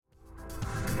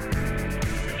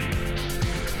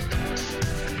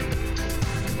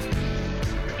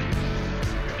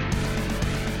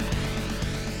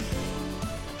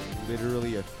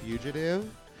Fugitive,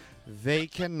 they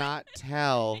cannot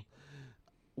tell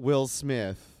Will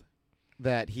Smith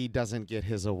that he doesn't get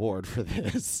his award for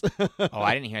this. Oh,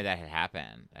 I didn't hear that had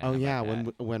happened. Oh yeah,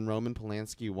 when Roman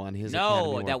Polanski won his Academy No,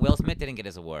 Award. that Will Smith didn't get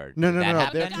his award. No, Did that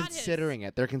happen? they're Got considering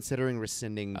it. They're considering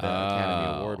rescinding the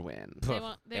Academy Award win.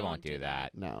 They won't do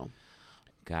that. No.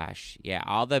 Gosh, yeah,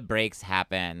 all the breaks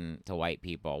happen to white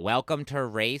people. Welcome to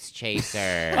Race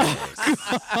Chasers.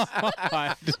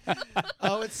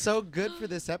 Oh, it's so good for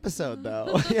this episode,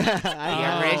 though. Yeah,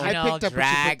 The original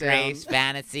Drag Race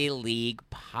Fantasy League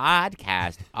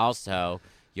podcast. Also,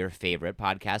 your favorite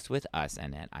podcast with us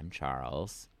in it. I'm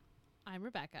Charles. I'm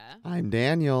Rebecca. I'm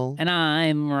Daniel. And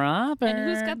I'm Robert. And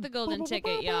who's got the golden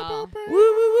ticket, y'all? Woo, woo,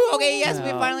 woo. Okay, yes,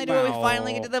 we finally do it. We Wow.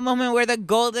 finally get to the moment where the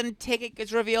golden ticket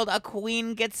gets revealed. A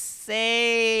queen gets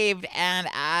saved. And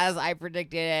as I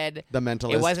predicted, The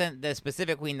Mentalist. it wasn't the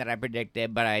specific queen that I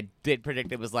predicted, but I did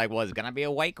predict it was like, well, it's going to be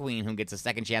a white queen who gets a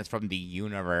second chance from the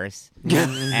universe.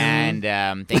 And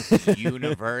thanks to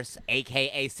universe,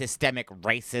 a.k.a. systemic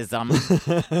racism.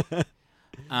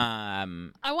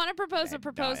 I want to propose a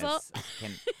proposal.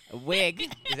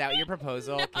 Wig. Is that your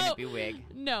proposal? No. Can it be wig?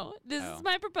 No, this Oh. is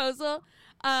my proposal.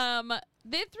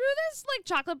 They threw this like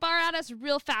chocolate bar at us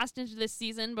real fast into this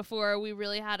season before we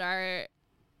really had our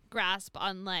grasp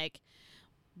on like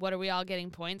what are we all getting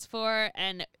points for,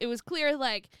 and it was clear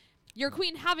like your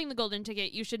queen having the golden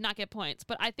ticket, you should not get points.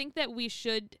 But I think that we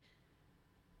should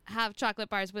have chocolate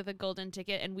bars with a golden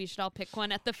ticket, and we should all pick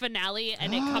one at the finale,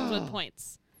 and it comes with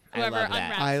points. I Whoever love that.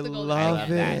 unwraps I the golden love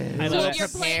ticket. it. I Who love will it. You're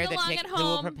prepare playing the along at Who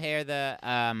will home. prepare the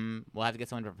we'll have to get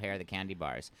someone to prepare the candy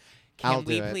bars. I'll Can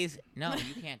we do it. please? No,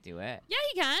 you can't do it. Yeah,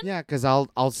 he can. Yeah, because I'll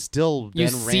still You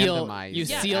then seal, randomize. you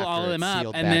Yeah. seal all after of them it's up,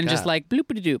 sealed and back then just up. like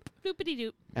bloopity doop. Boopity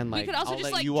doop. And like could also I'll just,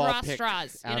 let like, you all draw pick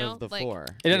straws, you out know? of the Like- four.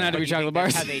 It doesn't have to But be do you chocolate think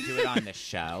that's bars. how they do it on the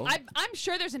show. I'm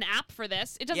sure there's an app for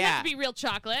this. It doesn't Yeah. have to be real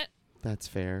chocolate. That's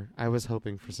fair. I was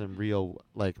hoping for some real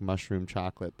like mushroom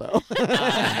chocolate though.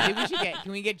 I think we should get.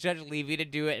 Can we get Judge Levy to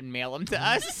do it and mail them to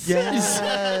us?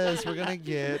 Yes, we're gonna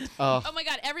get. Oh my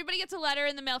God! Everybody gets a letter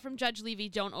in the mail from Judge Levy.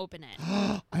 Don't open it.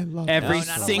 I love Every No,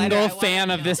 not a single letter. I want, fan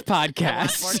you of know, this I want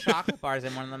podcast. 4 chocolate bars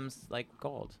and one of them's like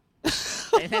gold. It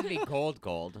doesn't have to be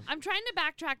gold. I'm trying to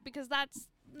backtrack because that's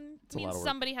a lot means of work.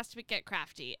 somebody has to get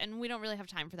crafty, and we don't really have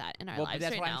time for that in our Well, lives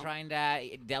that's right why now. I'm trying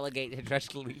to delegate to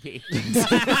Judge Levy. He's in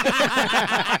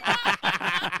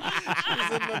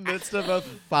the midst of a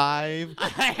 5.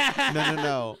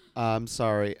 No.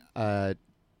 Sorry.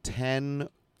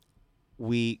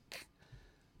 10-week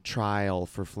trial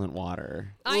for Flint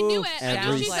Water. I knew Oof, it. every I knew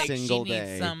Sounds she's like single she needs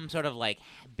day. some sort of like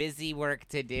busy work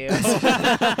to do. something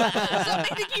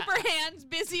to keep her hands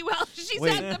busy while she's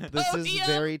Wait, at the this is podium.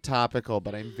 very topical,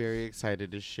 but I'm very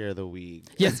excited to share the week.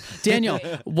 Yes, Daniel.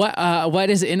 What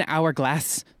is in our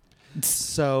glass?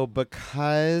 So,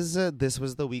 because this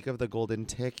was the week of the golden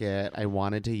ticket, I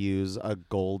wanted to use a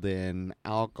golden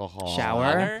alcohol.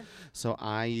 Shower? So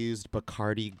I used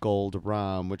Bacardi Gold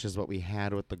Rum, which is what we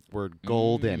had with the word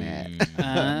gold in it.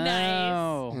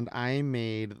 Oh. And I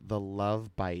made the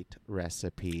Love Bite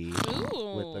recipe with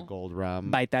the Ooh. gold rum.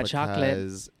 Bite that chocolate.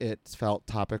 Because it felt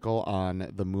topical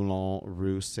on the Moulin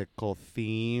Rouge sickle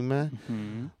theme.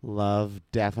 Mhm. Love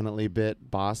definitely bit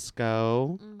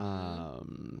Bosco.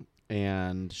 Mhm.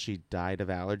 And she died of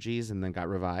allergies and then got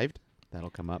revived. That'll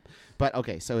come up. But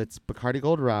okay, so it's Bacardi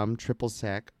Gold Rum, triple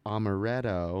sec,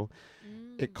 amaretto.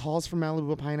 It calls for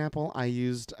Malibu pineapple. I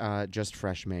used just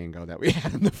fresh mango that we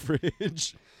had in the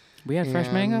fridge. We had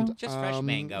fresh mango. And, Just fresh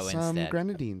mango some instead.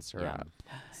 grenadine syrup.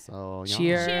 So yeah.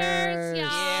 Cheers. Cheers, y'all.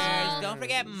 Cheers. Don't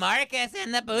forget Marcus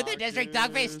in the booth at District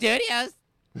Dogface Studios.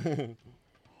 Did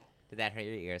that hurt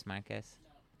your ears, Marcus?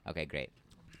 Okay, great.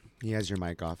 He has your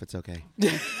mic off. It's okay.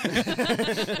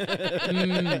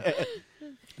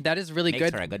 That is really Makes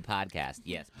good. for a good podcast.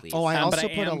 Yes, please. Oh, I but also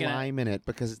I put a am gonna- lime in it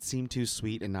because it seemed too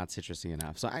sweet and not citrusy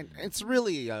enough. So it's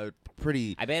really a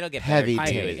pretty I bet it'll get heavy better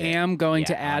I too, taste. is it? am going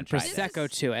to Yeah, I wanna add try Prosecco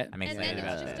this. to it. I'm And excited then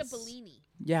about it's this. just a Bellini.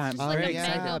 Yeah, I'm Just Oh, like a very yeah,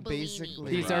 excited. mango Bellini.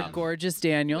 basically. These Rum. are gorgeous,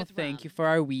 Daniel. With Thank rum. you for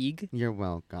our week. You're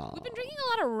welcome. We've been drinking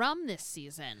a lot of rum this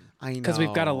season. I know. Because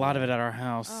we've got a lot of it at our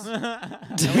house. No,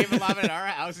 we have a lot of it at our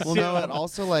house. Well, too. no, it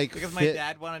also like because my fit-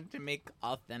 dad wanted to make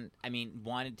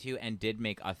wanted to and did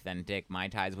make authentic Mai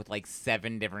Tais with like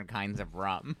 7 different kinds of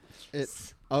rum.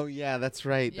 Oh yeah, that's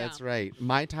right. Yeah. That's right.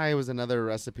 Mai Tai was another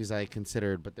recipes I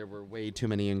considered, but there were way too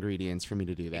many ingredients for me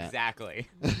to do that. Exactly.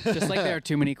 Just like there are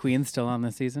too many queens still on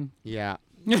this season. Yeah.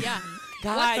 Yeah.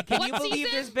 God, can you what believe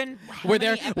season? there's been Were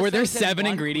there episodes has 7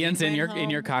 one ingredients queen in been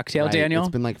your home? cocktail, Right, Daniel?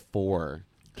 It's been like 4.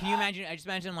 Can you imagine? I just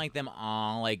imagine like them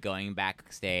all like going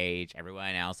backstage,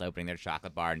 everyone else opening their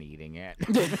chocolate bar and eating it.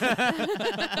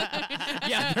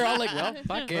 Yeah, they're all like, well,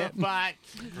 fuck it. But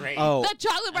great. Oh, That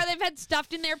chocolate bar they've had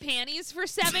stuffed in their panties for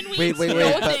 7 weeks. wait. No,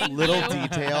 The thank little you.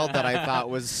 detail that I thought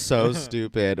was so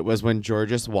stupid was when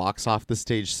Georges walks off the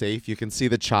stage safe, you can see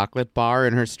the chocolate bar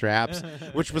in her straps,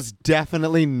 which was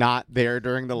definitely not there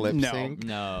during the lip No. sync.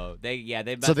 No, they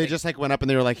So they just like went up and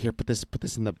they were like, "Here, put this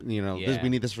in the Yeah. we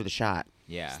need this for the shot."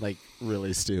 yeah. It's like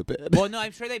really stupid. Well, no,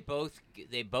 I'm sure they both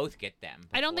get them.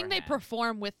 I don't think they beforehand.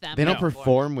 perform with them. They don't No.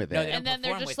 perform with it. No, they don't And then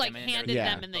they're perform just, with like, them, and they're handed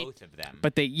Yeah. them and they. both of them.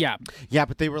 But Yeah,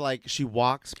 but they were like, she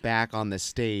walks back on the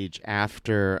stage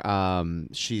after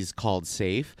she's called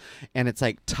safe, and it's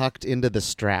like tucked into the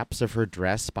straps of her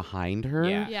dress behind her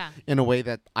Yeah. Yeah. in a way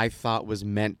that I thought was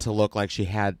meant to look like she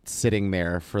had sitting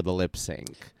there for the lip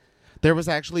sync. There was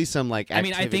actually some like I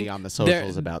mean, activity I think on the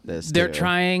socials about this. They're too.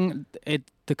 trying it.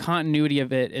 The continuity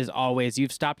of it is always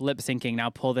you've stopped lip syncing. Now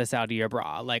pull this out of your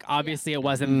bra. Like obviously it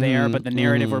wasn't there, but the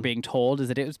narrative we're being told is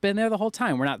that it's been there the whole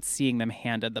time. We're not seeing them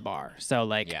handed the bar. So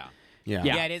like yeah. Yeah.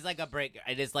 Yeah. Yeah, it is like a break.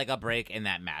 It is like a break in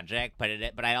that magic, but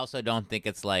I also don't think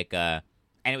it's like and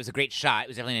it was a great shot. It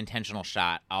was definitely an intentional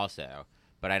shot, also.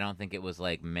 But I don't think it was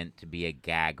like meant to be a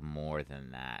gag more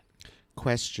than that.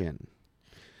 Question: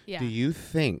 Yeah. Do you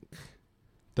think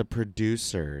the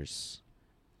producers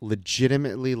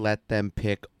legitimately let them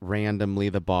pick randomly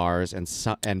the bars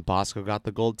and Bosco got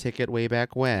the gold ticket way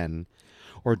back when?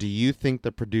 Or do you think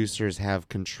the producers have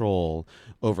control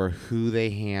over who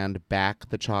they hand back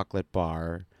the chocolate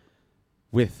bar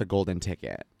with the golden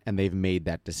ticket, and they've made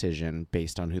that decision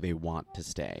based on who they want to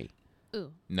stay?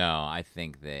 Ooh. No, I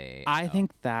think they. I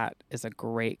think that is a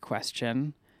great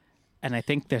question. And I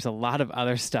think there's a lot of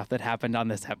other stuff that happened on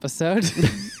this episode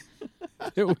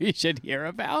that we should hear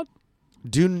about.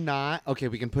 Do not. Okay,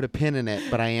 we can put a pin in it,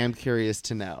 but I am curious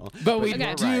to know. But we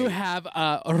Okay. do Right. have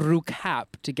a recap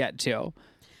to get to.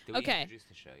 Did we Okay. introduce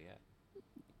the show yet?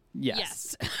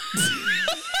 Yes.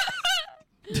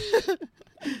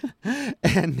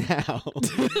 And now,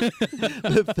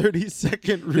 the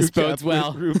 30-second This recap bodes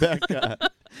well. with Rebecca.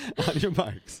 On your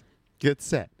marks, get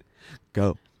set,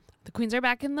 go. The queens are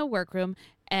back in the workroom,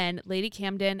 and Lady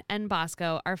Camden and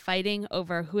Bosco are fighting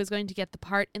over who is going to get the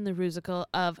part in the musical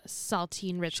of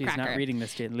Saltine Ritz She's Cracker. not reading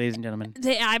this, ladies and gentlemen.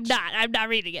 I'm not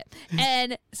reading it.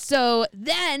 And so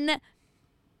then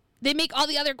they make all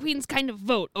the other queens kind of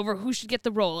vote over who should get the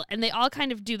role. And they all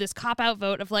kind of do this cop-out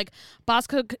vote of like,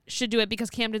 Bosco should do it because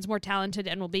Camden's more talented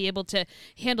and will be able to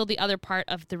handle the other part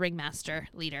of the ringmaster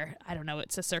leader. I don't know,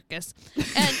 it's a circus.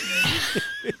 And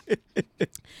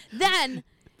then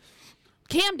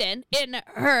Camden, in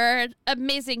her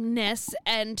amazingness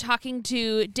and talking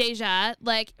to Deja,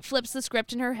 like flips the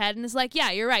script in her head and is like,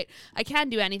 yeah, you're right. I can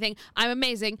do anything. I'm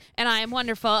amazing and I am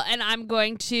wonderful and I'm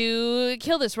going to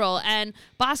kill this role. And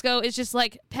Bosco is just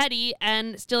like petty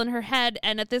and still in her head.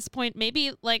 And at this point,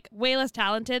 maybe like way less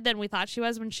talented than we thought she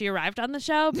was when she arrived on the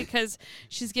show because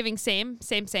she's giving same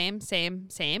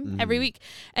every week.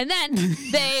 And then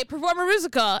they perform a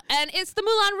musical and it's the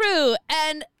Moulin Rouge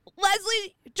and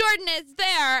Leslie Jordan is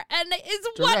there and is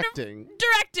wonderful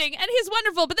directing, and he's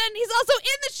wonderful. But then he's also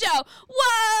in the show.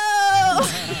 Whoa!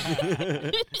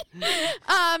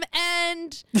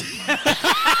 And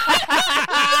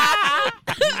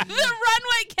the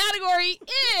runway category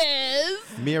is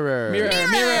Mirror.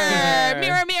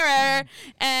 mirror,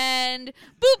 and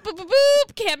boop boop boop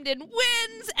boop. Camden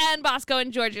wins, and Bosco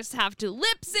and Georges have to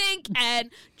lip sync, and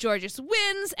Georges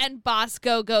wins, and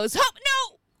Bosco goes home.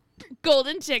 No.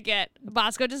 Golden ticket.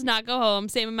 Bosco does not go home.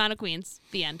 Same amount of queens.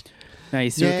 The end.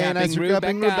 Nice Yeah, nice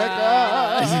recapping, recapping,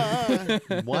 Rebecca.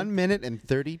 Rebecca. 1 minute and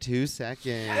 32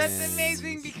 seconds. That's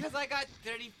amazing because I got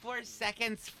 34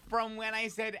 seconds from when I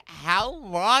said, how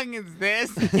long is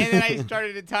this? And then I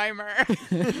started a timer.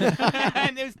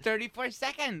 And it was 34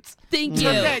 seconds. Thank you.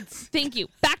 Perfect. Thank you.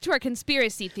 Back to our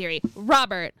conspiracy theory.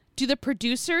 Robert, do the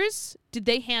producers, did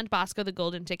they hand Bosco the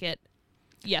golden ticket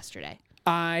yesterday?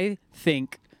 I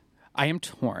think I am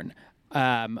torn.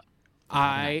 Not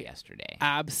I yesterday.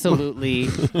 absolutely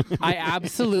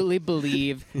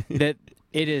believe that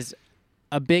it is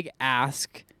a big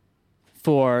ask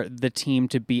for the team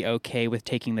to be okay with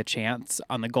taking the chance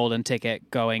on the golden ticket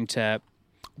going to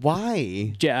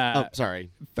Why? Oh,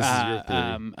 sorry. This is your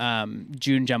theory.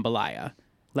 June Jambalaya.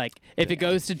 Like, if it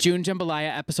goes to June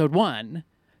Jambalaya episode 1,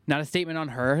 not a statement on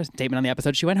her, a statement on the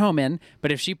episode she went home in, but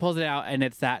if she pulls it out and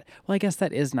it's that, well, I guess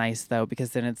that is nice, though, because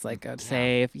then it's like a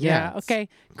safe. Yeah, Yeah, okay,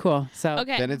 cool. So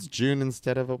Okay. Then it's June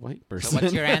instead of a white person. So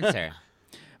what's your answer?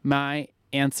 my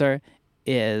answer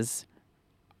is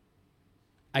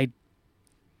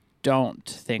don't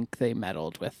think they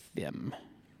meddled with them.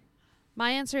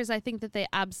 My answer is I think that they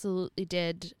absolutely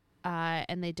did,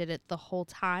 and they did it the whole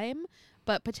time,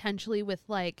 but potentially with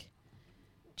like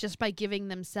just by giving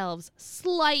themselves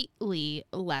slightly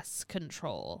less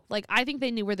control. Like I think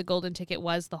they knew where the golden ticket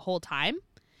was the whole time,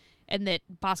 and that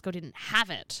Bosco didn't have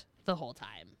it the whole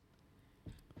time.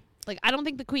 Like I don't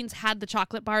think the queens had the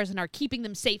chocolate bars and are keeping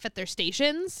them safe at their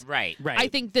stations. Right. I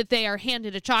think that they are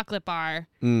handed a chocolate bar.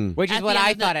 Which is At what the end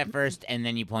I of the- thought at first, and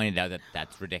then you pointed out that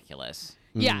that's ridiculous.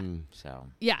 Yeah. So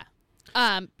Yeah.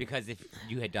 because if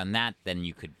you had done that, then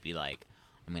you could be like,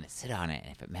 I'm gonna sit on it,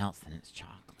 and if it melts, then it's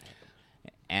chocolate.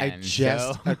 And It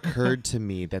just so- occurred to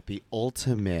me that the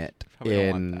ultimate Probably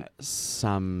don't want in that.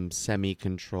 some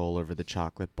semi-control over the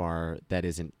chocolate bar that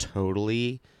isn't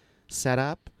totally set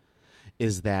up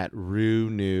is that Rue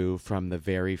knew from the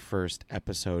very first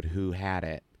episode who had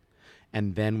it.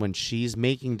 And then when she's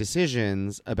making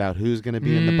decisions about who's going to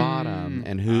be in the bottom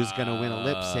and who's going to win a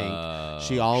lip sync,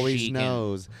 she always she can-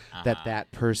 knows that that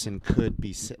person could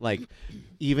be like,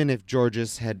 even if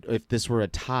if this were a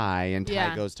tie and tie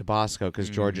Yeah. goes to Bosco because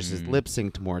Georges has lip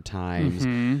synced more times,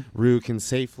 Rue can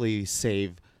safely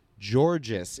save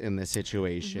Georges in this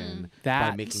situation by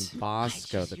That- making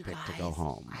Bosco the You pick to guys, go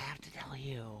home. I have to tell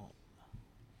you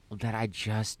that I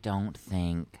just don't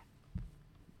think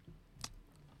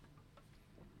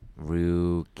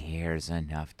Rue cares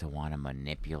enough to want to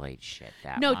manipulate shit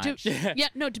that No, much.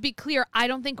 to be clear, I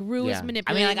don't think Rue is Yeah. I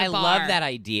manipulating mean, like, I the bar. love that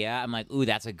idea. I'm like, ooh,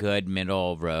 that's a good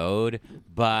middle road.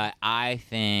 But I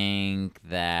think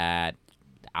that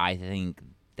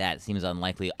seems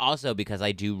unlikely. Also, because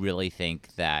I do really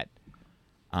think that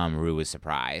Rue was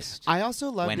surprised I also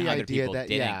love when the other idea people that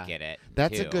didn't get it.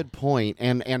 That's a too. good point,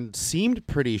 and seemed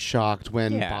pretty shocked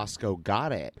when Yeah. Bosco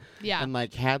got it. Yeah. and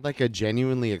like had like a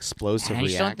genuinely explosive And I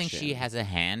just reaction. don't think she has a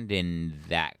hand in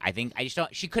that. I just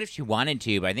don't. She could if she wanted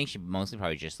to, but I think she mostly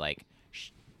probably just like.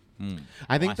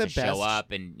 I think wants the to show best.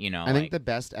 up and I think the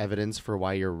best evidence for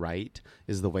why you're right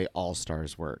is the way All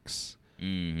Stars works.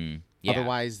 Mm-hmm. Yeah.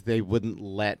 Otherwise, they wouldn't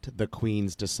let the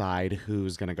queens decide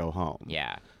who's going to go home.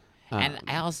 Yeah. And Um,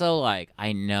 I also like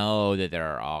I know that there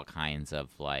are all kinds of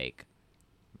like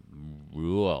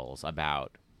rules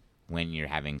about when you're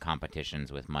having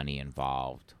competitions with money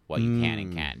involved, what you can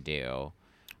and can't do.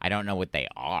 I don't know what they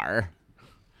are,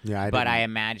 Yeah, but I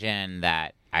didn't- imagine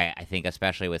that I think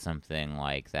especially with something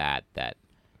like that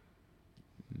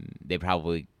they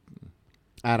probably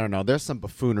I don't know. There's some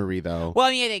buffoonery though.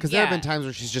 well yeah Because there have been times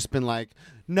where she's just been like,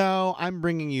 "No, I'm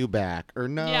bringing you back," or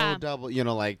 "No, Yeah. double." You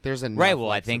know, like there's enough. right.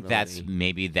 Well, I think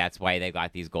flexibility. that's why they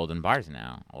got these golden bars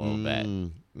now a little bit.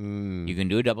 Mm. You can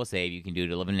do a double save. You can do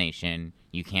elimination.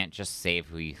 You can't just save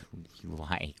who you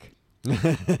like.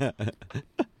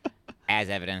 As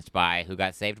evidenced by who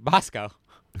got saved, Bosco.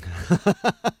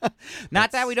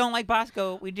 Not that we don't like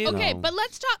Bosco. We do. Okay, No. but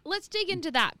let's dig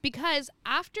into that because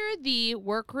after the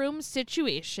workroom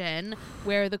situation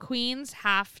where the queens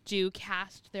have to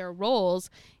cast their roles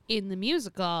in the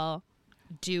musical,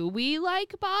 do we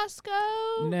like Bosco?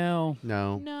 No.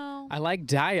 No. No. I like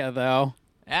Daya, though.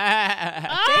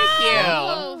 Thank you.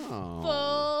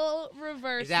 Oh, full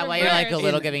reverse. Is that why you're like a reverse.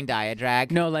 little giving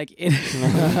diadrag? No, like,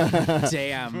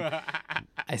 damn.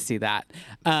 I see that.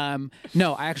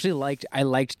 No, I actually liked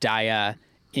Daya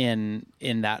in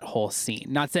that whole scene.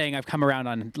 Not saying I've come around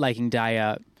on liking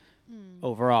Daya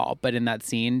overall, but in that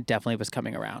scene, definitely was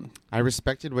coming around. I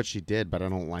respected what she did, but I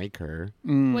don't like her.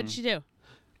 What'd she do?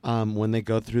 When they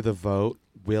go through the vote,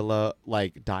 Willow,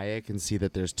 like Daya can see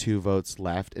that there's 2 votes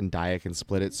left and Daya can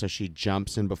split it. So she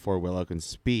jumps in before Willow can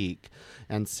speak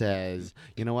and says,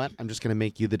 "You know what? I'm just going to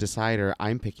make you the decider.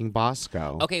 I'm picking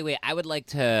Bosco." Okay, wait. I would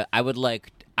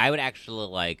actually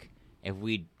like if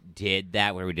we did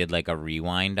that where we did like a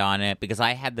rewind on it because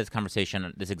I had this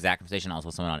exact conversation also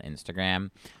with someone on Instagram,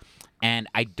 and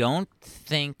I don't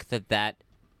think that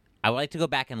I would like to go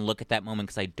back and look at that moment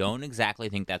because I don't exactly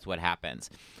think that's what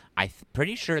happens. I'm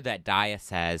pretty sure that Daya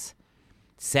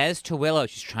says to Willow,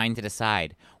 she's trying to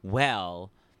decide,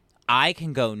 well, I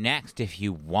can go next if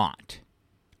you want.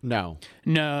 No,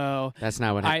 No. that's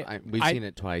not what I- happened. We've I- seen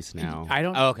it twice now. I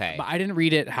don't. Okay. But I didn't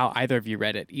read it how either of you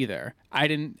read it either. I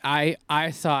didn't. I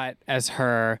saw it as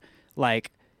her like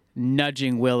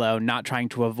nudging Willow, not trying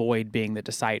to avoid being the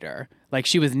decider. Like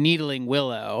she was needling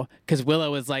Willow because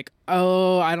Willow was like,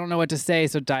 "Oh, I don't know what to say."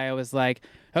 So Daya was like,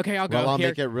 "Okay, I'll go." Well, I'll Here.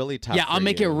 make it really tough. Yeah, I'll for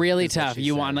make you, it really is what tough. she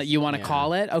You want to says. you want to Yeah.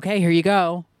 call it? Okay, here you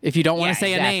go. If you don't want Yeah, to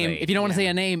say a name, exactly. if you don't want to say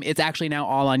a name, it's actually now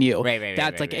all on you. Right,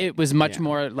 That's right, like right. it was much Yeah.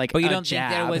 more like. But you a don't think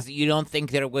there jab. was? You don't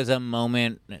think there was a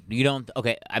moment? You don't?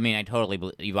 Okay, I mean, I totally.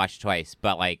 You watched it twice,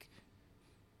 but like,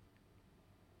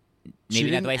 She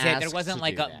maybe not the way I didn't say it. There ask wasn't to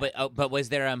like do a that. but was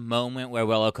there a moment where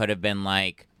Willow could have been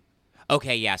like,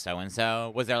 okay, yeah, so and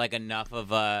so? Was there like enough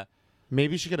of a?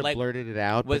 Maybe she could have Like, blurted it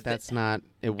out, was but that's not.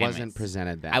 It wasn't Anyways,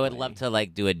 presented that. I would way. love to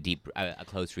like do a deep, a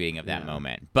close reading of that Yeah.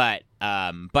 moment, but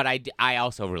I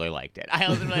also really liked it. I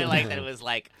also really liked that it was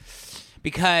like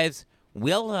because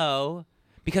Willow,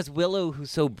 who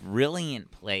so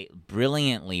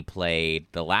brilliantly played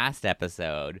the last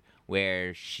episode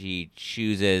where she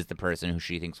chooses the person who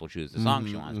she thinks will choose the song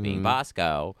she wants, being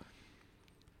Bosco,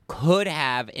 could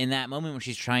have in that moment when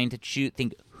she's trying to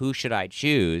think who should I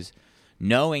choose,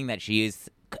 knowing that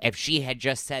if she had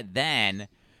just said then,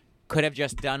 could have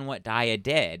just done what Daya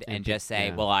did and just say,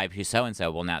 yeah. well, I choose so-and-so.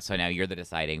 Well, now you're the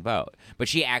deciding vote. But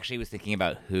she actually was thinking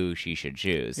about who she should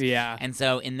choose. Yeah. And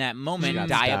so in that moment, got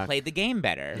Daya stuck. played the game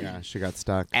better. Yeah, she got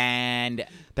stuck. And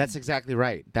That's exactly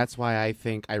right. That's why I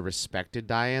think I respected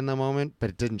Daya in the moment, but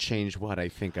it didn't change what I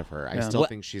think of her. I Yeah. still What-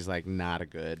 think she's like not a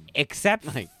good, except,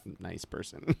 like, nice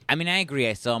person. I mean, I agree.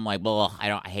 I still am like, well,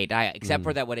 I hate Daya. Except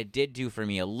for that, what it did do for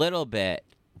me a little bit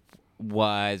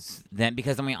was then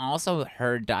because then we also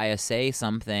heard Daya say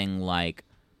something like,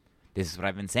 this is what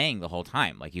I've been saying the whole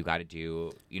time. Like, you got to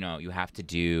do, you have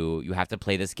to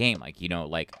play this game. Like,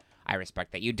 like, I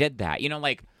respect that you did that.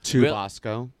 Like To real-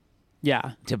 Bosco.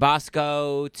 Yeah. to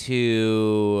Bosco,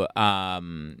 to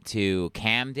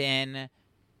Camden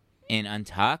in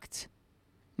Untucked.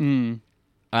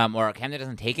 Or Camden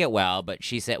doesn't take it well, but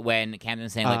she said when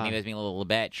Camden's saying like maybe I was being a little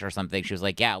bitch or something, she was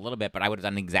like, yeah, a little bit, but I would have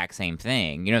done the exact same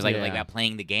thing. It's like Yeah. about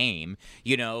playing the game,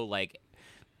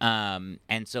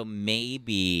 and so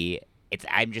maybe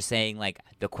I'm just saying like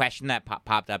the question that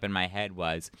popped up in my head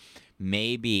was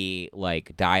maybe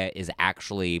like Daya is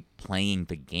actually playing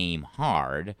the game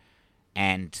hard.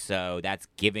 And so that's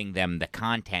giving them the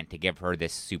content to give her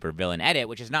this super villain edit,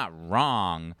 which is not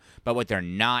wrong. But what they're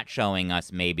not showing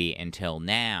us maybe until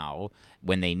now,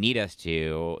 when they need us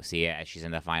to see it as she's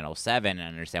in the final 7 and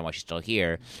understand why she's still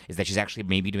here, is that she's actually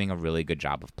maybe doing a really good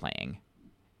job of playing.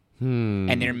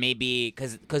 And there may be,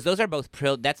 because those are both,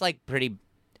 that's like pretty,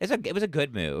 it was a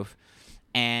good move.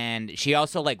 And she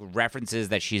also like references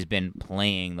that she's been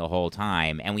playing the whole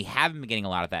time, and we haven't been getting a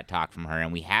lot of that talk from her,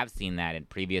 and we have seen that in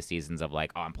previous seasons of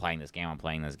like, oh, I'm playing this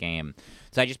game.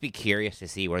 So I'd just be curious to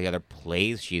see what the other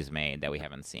plays she's made that we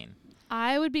haven't seen.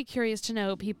 I would be curious to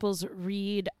know people's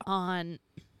read on.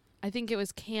 I think it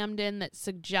was Camden that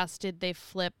suggested they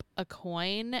flip a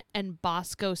coin and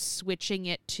Bosco switching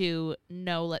it to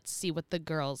no, let's see what the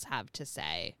girls have to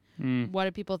say. What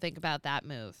do people think about that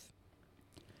move?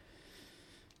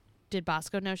 Did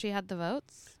Bosco know she had the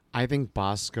votes? I think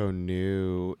Bosco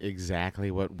knew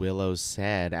exactly what Willow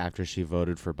said after she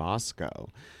voted for Bosco.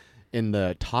 In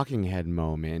the talking head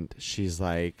moment, she's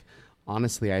like,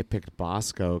 honestly, I picked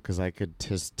Bosco because I could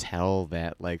just tell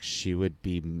that like she would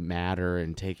be madder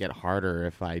and take it harder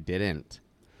if I didn't.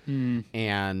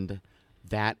 And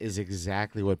that is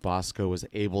exactly what Bosco was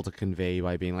able to convey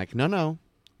by being like, no,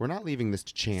 we're not leaving this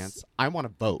to chance. I want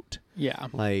to vote. Yeah.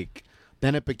 Like,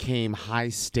 then it became high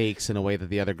stakes in a way that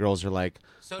the other girls are like,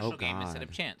 Social oh, game God. instead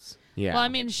of chance. Yeah. Well, I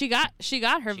mean, she got her She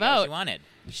got what vote. she wanted.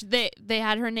 They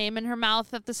had her name in her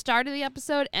mouth at the start of the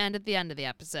episode and at the end of the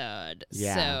episode.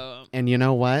 Yeah. So And you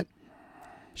know what?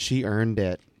 She earned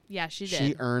it. yeah, she did.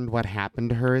 She earned what happened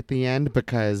to her at the end,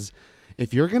 because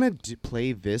if you're going to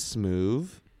play this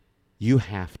move, you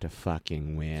have to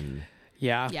fucking win.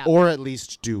 Yeah. yeah. Or at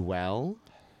least do well.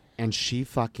 And she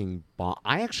fucking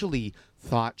I actually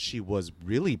thought she was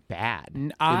really bad in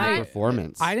the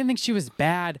performance. I didn't think she was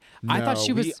bad. I thought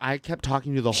she was. I kept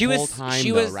talking to you the She whole was- time,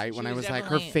 she though, was- right? she When I was was like,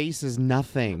 her definitely- face is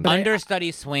nothing.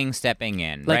 Understudy swing stepping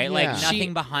in, Like, right? Like yeah.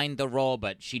 nothing behind the role,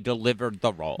 but she delivered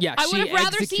the role. Yeah, I she would have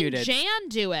rather executed. seen Jan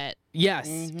do it. Yes.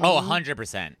 Oh,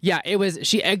 100%. Yeah, it was.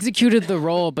 She executed the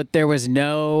role, but there was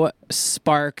no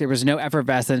spark. There was no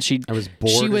effervescence. I was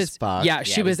bored She as was. fuck. Yeah, Yeah,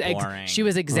 she it was was. boring. She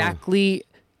was exactly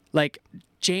like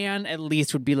Jan. At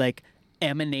least would be like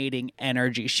emanating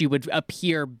energy. She would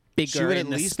appear bigger She would in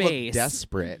at the least space. look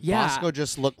desperate. Yeah. Bosco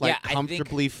just looked like Yeah, I think-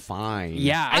 comfortably fine.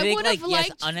 Yeah. I I think would've like yes,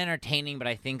 liked- unentertaining, but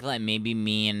I think like maybe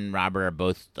me and Robert are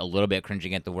both a little bit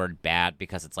cringing at the word bad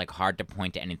because it's like hard to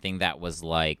point to anything that was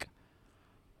like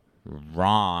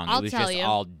wrong. I'll it was tell just you.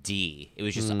 all D. It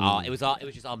was just all it was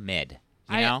just all mid.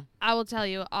 You know? I will tell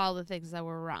you all the things that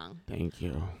were wrong. Thank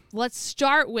you. Let's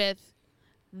start with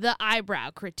the eyebrow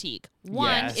critique.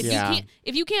 One, Yes. Yeah.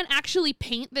 if you can't actually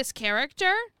paint this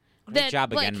character, Great then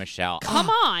job like, again, Michelle. Come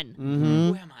on.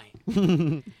 Who am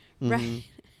I? Right.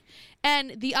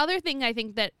 And the other thing I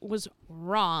think that was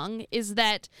wrong is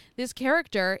that this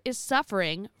character is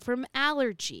suffering from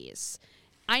allergies.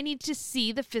 I need to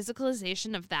see the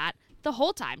physicalization of that the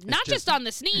whole time. Not just on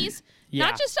the sneeze. Yeah.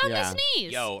 Not just on Yeah. the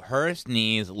sneeze. Yo, her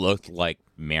sneeze looked like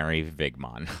Mary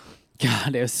Vigmon.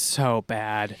 God, it was so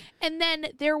bad. And then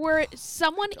there were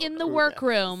someone in the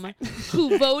workroom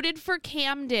who voted for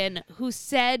Camden who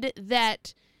said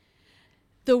that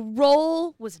the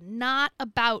role was not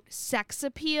about sex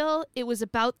appeal. It was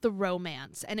about the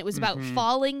romance. And it was about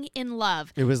falling in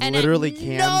love. It was and literally at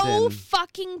Camden. no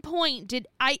fucking point did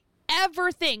I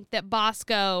ever think that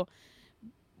Bosco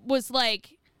was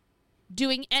like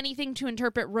doing anything to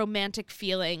interpret romantic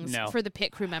feelings No. for the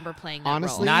pit crew member playing that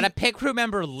Honestly, role. Not a pit crew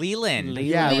member, Leland.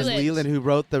 Yeah, it was Leland. Leland who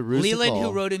wrote the musical. Leland,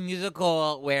 who wrote a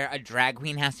musical where a drag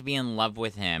queen has to be in love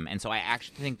with him. And so I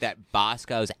actually think that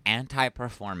Bosco's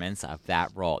anti-performance of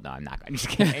that role. No, I'm not. I'm just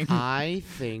kidding. I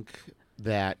think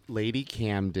that Lady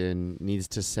Camden needs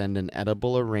to send an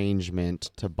edible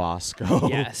arrangement to Bosco.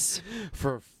 Yes.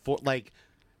 for like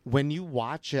when you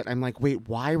watch it, I'm like, wait,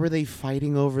 why were they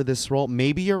fighting over this role?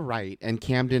 Maybe you're right. And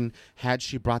Camden, had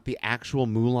she brought the actual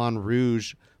Moulin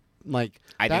Rouge, like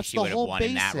I think that's she the would have whole won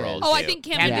in that basis. role. Oh, I too. think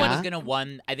Camden would- was gonna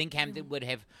won. I think Camden would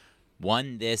have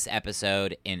won this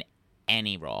episode in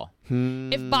any role,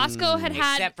 If Bosco had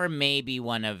except for maybe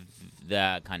one of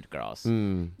the cunt girls.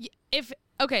 if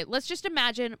okay, let's just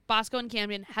imagine Bosco and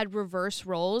Camden had reverse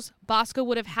roles. Bosco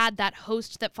would have had that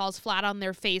host that falls flat on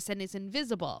their face and is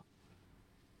invisible.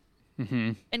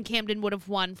 And Camden would have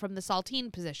won from the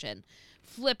Saltine position.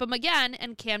 Flip him again,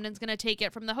 and Camden's going to take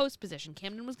it from the host position.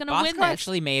 Camden was going to win Bosco this.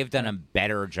 actually may have done a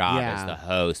better job Yeah. as the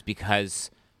host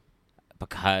because It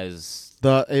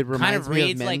kind reminds of me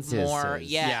reads of like Menzies', more,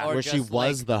 yeah, or where she just,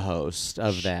 was like, the host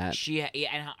of that. She yeah,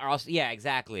 and also yeah,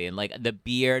 exactly, and like the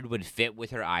beard would fit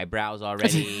with her eyebrows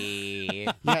already.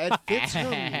 Yeah, it fits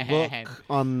her look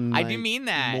on. I do like, mean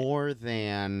that. more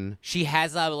than. She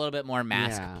has a little bit more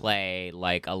mask Yeah. play,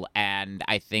 and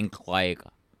I think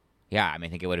I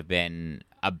think it would have been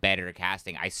a better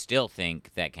casting. I still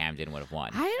think that Camden would have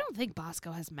won. I don't think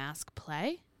Bosco has mask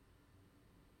play.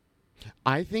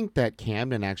 I think that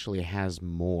Camden actually has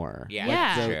more. Yeah,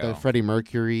 Yeah. that's The, true. the Freddie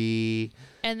Mercury.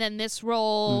 And then this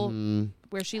role mhm.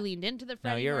 where she leaned into the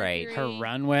Freddie you're right. Mercury. Her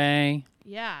runway.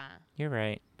 Yeah. You're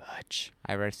right. Butch.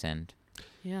 I rescind.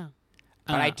 Yeah.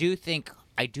 But I do think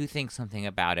something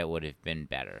about it would have been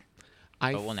better.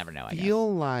 I But we'll never know, I guess.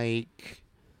 feel like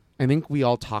I think we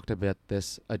all talked about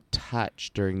this a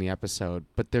touch during the episode,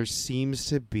 but there seems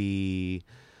to be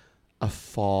a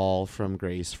fall from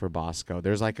grace for Bosco.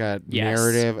 There's like a Yes.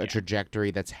 narrative, a Yeah.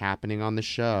 trajectory that's happening on the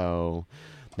show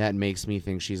that makes me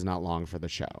think she's not long for the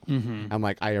show. I'm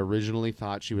like, I originally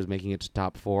thought she was making it to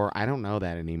top 4. I don't know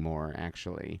that anymore,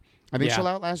 actually. I think Yeah. she'll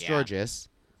outlast Yeah. Georges.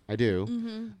 I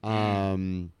do.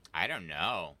 I don't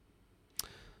know.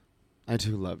 I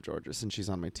do love Georges, and she's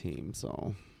on my team,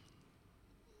 so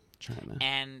trying to.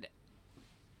 And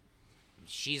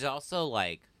she's also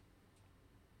like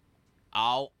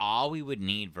all we would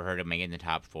need for her to make it in the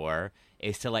top 4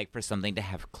 is to for something to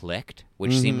have clicked,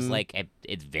 which seems like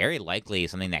it's very likely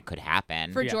something that could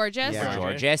happen For Yeah. Georges? Yeah. for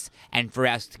Georges, and for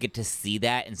us to get to see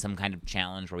that in some kind of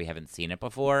challenge where we haven't seen it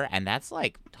before, and that's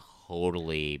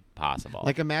totally possible.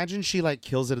 Like, imagine she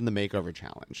kills it in the makeover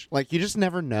challenge. Like, you just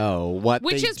never know what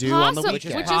Which they is do on the possible-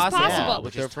 weekend. which is possible. Yeah, Which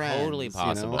with is their friends, totally you know?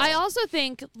 possible. I also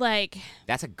think,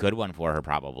 that's a good one for her,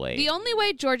 probably. the only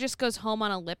way Georges goes home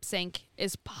on a lip sync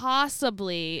is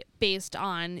possibly based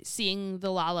on seeing the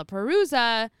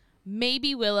Lollapalooza.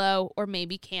 Maybe Willow or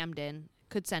maybe Camden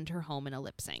could send her home in a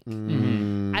lip sync.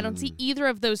 Mm, I don't see either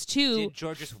of those two Did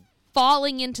Georges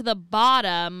falling into the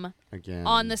bottom again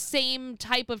on the same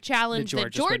type of challenge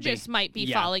that Georges would be. Georges might be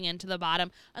Yeah. falling into the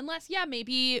bottom, unless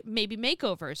maybe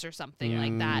makeovers or something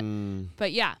like that. Mm,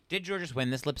 But yeah, Did Georges win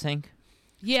this lip sync?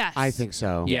 yes, I think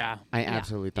so. Yeah. I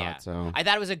absolutely thought Yeah. so. I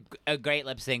thought it was a great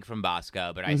lip sync from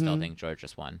Bosco, but I still think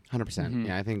Georges won. 100%.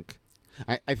 Yeah,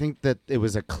 I think that it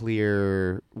was a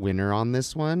clear winner on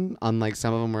this one. Unlike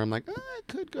some of them where I'm like, it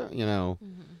could go.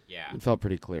 Yeah. It felt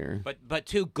pretty clear. But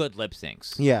two good lip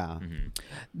syncs. Yeah.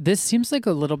 This seems like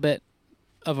a little bit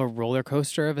of a roller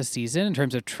coaster of a season in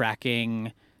terms of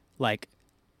tracking, like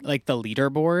the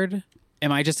leaderboard.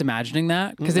 Am I just imagining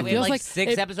that? Because it We had feels like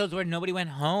 6 it- episodes where nobody went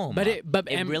home. But it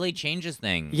it really changes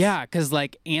things. Yeah, because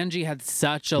Angie had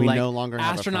such a We no longer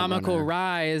have a astronomical front runner.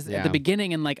 rise at Yeah. the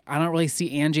beginning, and I don't really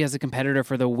see Angie as a competitor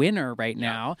for the winner right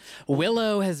now.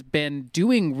 Willow has been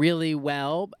doing really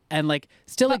well and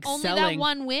still but only excelling. that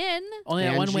one win. Only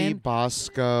that one Angie, win.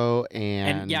 Bosco,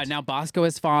 and And yeah, now Bosco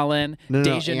has fallen. no,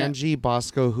 Deja Angie,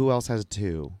 Bosco. Who else has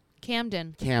 2?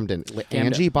 Camden. Camden.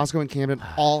 Angie, Bosco, and Camden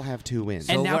all have 2 wins.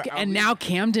 And now, are we- now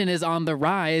Camden is on the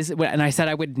rise. And I said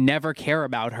I would never care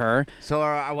about her. So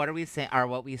what are we saying?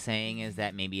 What we saying is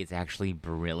that maybe it's actually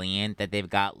brilliant that they've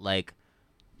got like,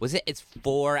 it's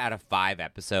 4 out of 5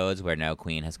 episodes where no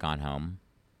queen has gone home,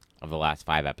 of the last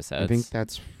 5 episodes. I think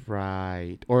that's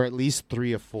right, or at least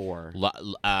 3 of 4.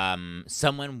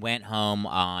 Someone went home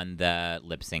on the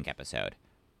lip sync episode.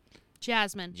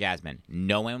 Jasmine. Jasmine.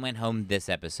 No one went home this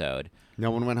episode. No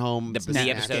one went home.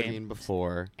 The episode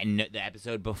before. And the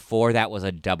episode before that was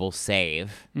a double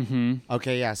save. Mm-hmm.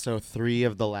 Okay, yeah. So 3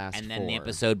 of the last. And 4. then the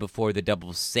episode before the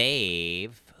double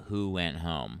save, who went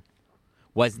home?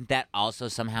 Wasn't that also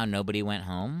somehow nobody went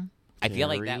home? I feel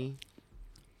like that. Carrie?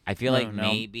 I feel I like don't know.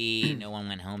 maybe no one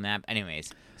went home that.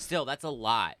 Anyways, still, that's a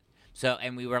lot. So,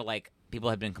 and we were like, people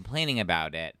have been complaining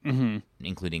about it, Mm-hmm.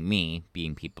 including me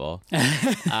being people.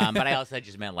 But I also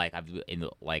just meant like in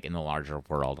the larger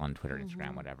world on Twitter,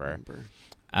 Instagram, whatever.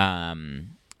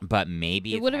 But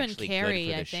maybe It it's would've been actually Carrie,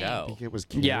 good for I the think. I show. think it was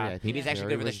Carrie. Yeah. I think Maybe it's actually Carrie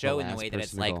good for the was show in the last way that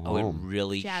it's person to like, go oh, it home.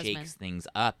 really Jasmine. shakes things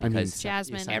up I mean, because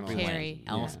Jasmine and everyone Carrie.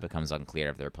 else Yeah. becomes unclear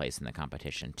of their place in the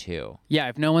competition too. Yeah,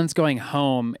 if no one's going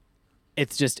home,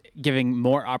 it's just giving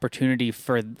more opportunity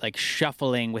for like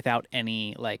shuffling without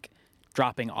any like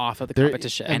dropping off of the There-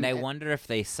 competition. And I wonder if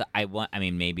they. I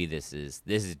mean, maybe this is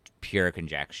pure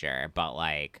conjecture, but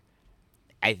like,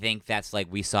 I think that's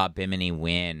like we saw Bimini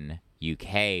win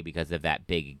UK because of that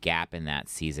big gap in that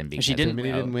season. Because she didn't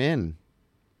Bimini didn't win.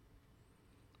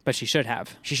 but she should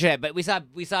have. She should have, but we saw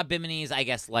Bimini's, I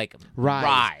guess, like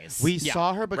Rise. We Yeah.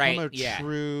 saw her become Right, a yeah.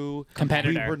 true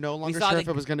Competitor. We were no longer saw sure the- if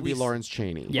it was going to be we s- Lawrence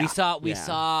Cheney. Yeah. We saw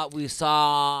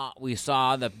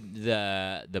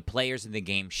the players in the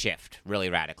game shift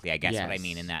really radically. I guess what I Yes.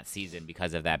 mean in that season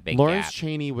because of that big Lawrence gap.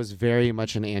 Cheney was very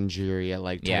much an Angeria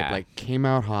like type. Yeah. Like came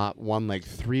out hot, won like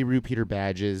 3 repeater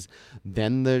badges.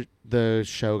 Then the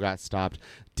show got stopped.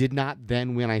 Did not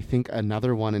then win, I think,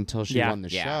 another one until she Yeah. won the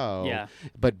Yeah. show. Yeah.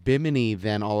 But Bimini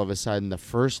then all of a sudden, the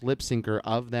first lip syncer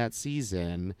of that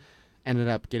season, ended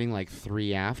up getting like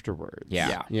 3 afterwards.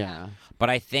 Yeah. Yeah. But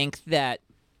I think that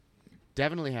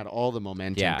Definitely had all the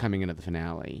momentum Yeah. coming into the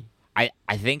finale.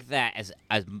 I think that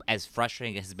as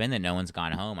frustrating as it's been that no one's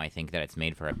gone home, I think that it's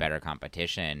made for a better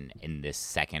competition in this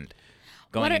second.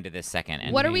 Going into this second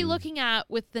ending. What are we looking at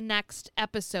with the next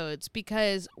episodes?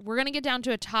 Because we're going to get down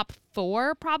to a top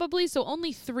 4 probably, so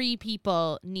only 3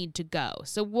 people need to go.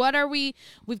 So what are we?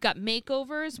 We've got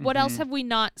makeovers. What else have we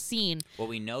not seen? Well,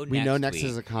 we know We know next next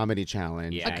week. is a comedy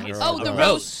challenge. Yeah, Like, it's or Oh, a the roast.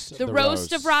 roast. The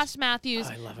roast of roast. Ross Matthews.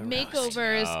 I love a roast.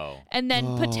 Makeovers. Oh. And then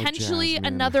Oh, potentially Jasmine.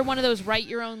 another one of those write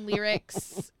your own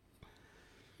lyrics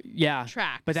Yeah.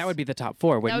 tracks. But that would be the top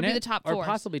 4, wouldn't would be it? the top Or 4s.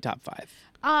 possibly top 5.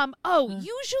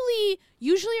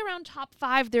 Usually around top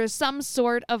 5 there's some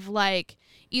sort of like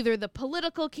either the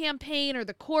political campaign or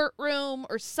the courtroom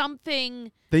or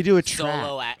something. They do a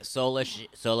track.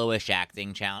 Soloish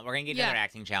acting challenge. We're gonna get Yeah. another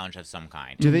acting challenge of some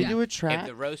kind. Do they Yeah. do a If track?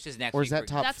 the roast is next Or week, is that we're-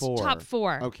 top That's 4? top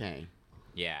 4. Okay.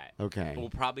 Yeah. Okay. We'll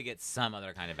probably get some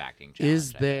other kind of acting challenge. Is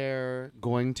I think. there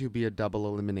going to be a double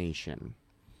elimination?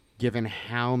 Given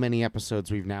how many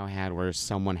episodes we've now had where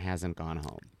someone hasn't gone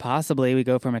home. Possibly we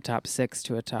go from a top 6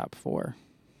 to a top 4.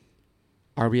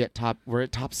 Are we at top? We're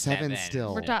at top 7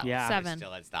 still. We're top Yeah. 7.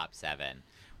 Still at top 7.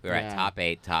 We were at Yeah. top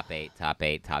 8, top 8, top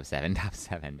 8, top 7, top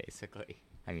 7, basically.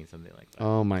 I mean, something like that.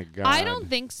 Oh my god. I don't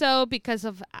think so because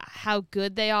of how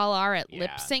good they all are at lip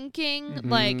Yeah. syncing.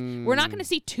 Like, we're not going to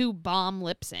see 2 bomb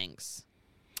lip syncs.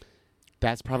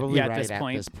 That's probably Yeah, at right this at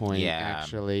point. this point. Yeah.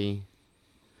 Actually,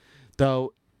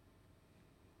 though,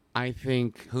 I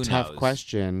think Who tough knows?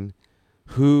 question.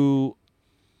 Who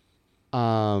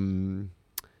are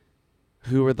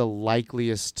the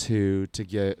likeliest to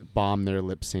get bomb their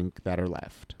lip sync that are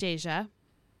left? Deja,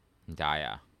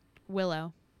 Daya.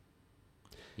 Willow.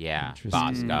 Yeah.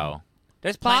 Interesting. Bosco.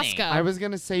 There's plenty. Bosco. I was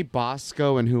gonna say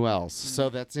Bosco and who else? So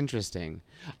that's interesting.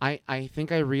 I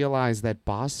think I realized that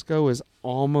Bosco is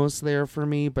almost there for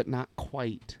me, but not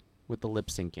quite with the lip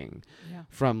syncing. Yeah.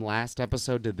 From last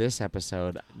episode to this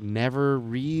episode, never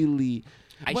really.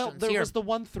 I Well, shouldn't there see her- was the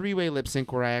one 3-way lip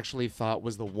sync where I actually thought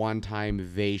was the one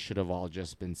time they should have all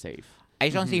just been safe. I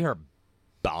just don't see her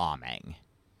bombing.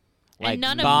 Like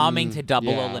none of- bombing to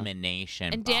double Yeah.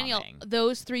 elimination. And Daniel, bombing.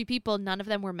 those 3 people, none of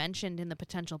them were mentioned in the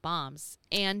potential bombs.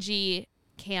 Angie,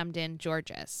 Camden,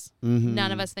 Georges. Mhm.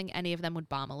 None of us think any of them would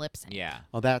bomb a lip sync. Yeah.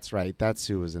 Oh, that's right. That's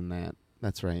who was in that.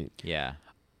 That's right. Yeah.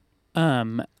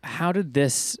 How did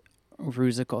this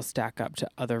Rusical stack up to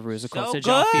other Rusicals? So Did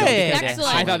y'all feel? good. Because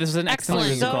Excellent. I thought this was an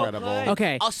excellent Excellent. Rusical. Incredible.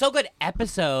 Okay. Oh, so good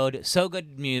episode. So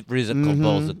good Rusical, Mhm,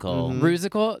 Bolsical. mhm.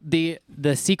 Rusical,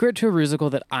 the secret to a Rusical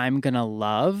that I'm gonna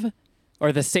love,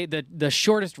 or the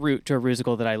shortest route to a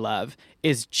Rusical that I love,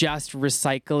 is just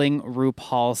recycling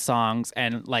RuPaul songs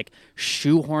and like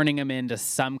shoehorning them into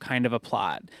some kind of a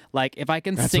plot. Like if I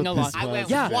can That's sing what along, this I went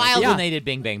Yeah, wild yeah. when they did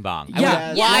Bing Bang Bong. I Yeah.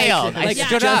 went Yes. wild. I like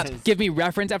stood just up. give me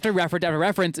reference after reference after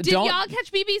reference. Did Don't y'all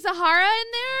catch BB Zahara in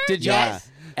there? did y'all Yeah.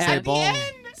 At Sable. the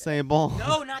end. Sable.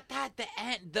 No, not that. The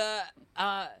end.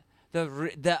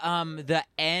 The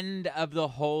end of the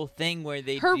whole thing where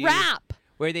they Her do, rap.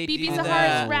 where they BB do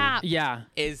Zahara's the rap. Yeah.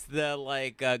 is the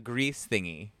like grease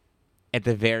thingy at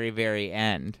the very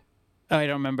end. Oh, I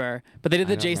don't remember. But they did I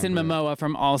the don't Jason remember Momoa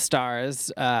from All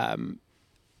Stars.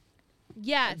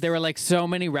 Yes. There were like so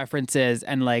many references,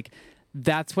 and like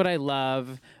that's what I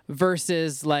love.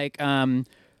 Versus like, what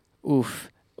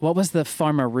was the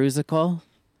Pharmarusical?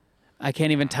 I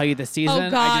can't even tell you the season. I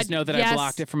God, just know that I yes.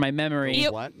 blocked it from my memory.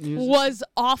 It What music? was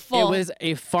awful. It was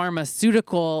a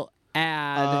pharmaceutical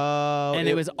ad. Oh, And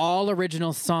it was all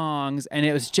original songs, and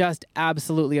it was just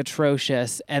absolutely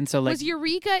atrocious. And so, like, Was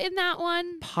Eureka in that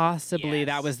one? possibly Yes.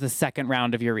 that was the second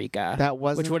round of Eureka. That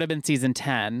wasn't- which would have been season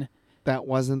 10. That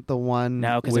wasn't the one.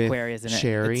 No, 'cause with Aquarius in it. It's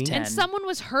Sherry. 10. And someone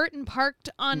was hurt and parked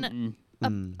on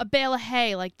a bale of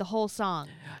hay, like the whole song.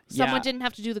 Someone Yeah. didn't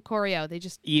have to do the choreo; they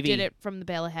just Evie. did it from the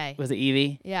bale of hay. Was it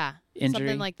Evie? Yeah, Injury?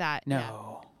 something like that.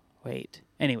 No. Wait.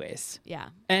 Anyways, Yeah.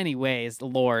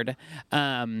 Lord.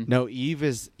 No,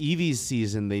 Evie's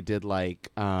season. They did like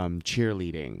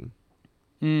cheerleading.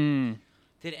 Mm,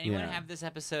 Did anyone Yeah. have this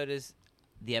episode as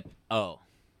the oh?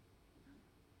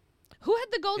 Who had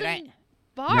the golden I-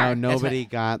 bar? No, nobody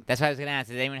got. That's what I was gonna ask.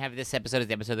 Did anyone have this episode as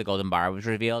the episode of the Golden Bar was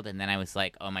revealed? And then I was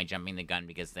like, oh, am I jumping the gun?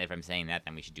 Because if I'm saying that,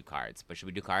 then we should do cards. But should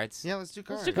we do cards? Yeah, let's do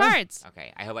cards. Let's do cards.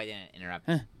 Okay. I hope I didn't interrupt.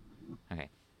 Huh. Okay.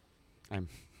 I'm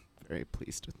very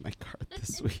pleased with my card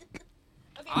this week.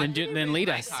 Then lead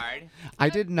My us. card. I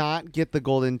did not get the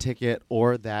golden ticket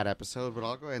or that episode, but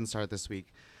I'll go ahead and start this week.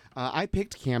 I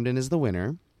picked Camden as the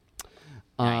winner.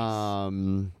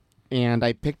 Nice. And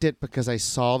I picked it because I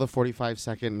saw the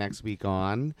 45-second next week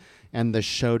on and the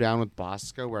showdown with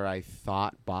Bosco where I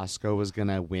thought Bosco was going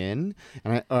to win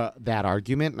and that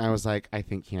argument. And I was like, I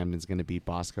think Camden's going to beat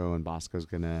Bosco and Bosco's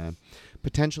going to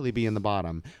potentially be in the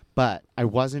bottom. But I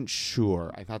wasn't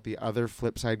sure. I thought the other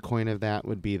flip side coin of that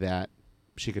would be that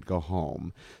she could go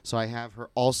home. So I have her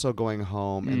also going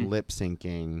home and lip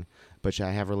syncing, but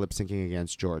I have her lip syncing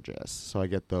against Georges. So I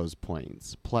get those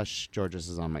points. Plus, Georges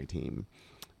is on my team.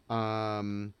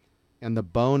 And the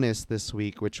bonus this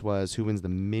week, which was who wins the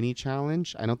mini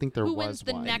challenge. I don't think there Who was wins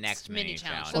the one. next mini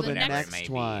challenge? Oh, So the the next, next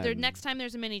one. the next time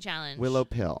there's a mini challenge. Willow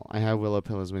Pill. I have Willow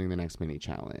Pill as winning the next mini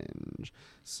challenge.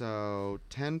 So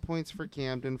 10 points for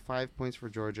Camden, 5 points for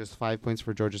Georges, 5 points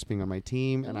for Georges being on my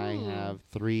team, and I Ooh. have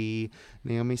 3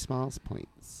 Naomi Smiles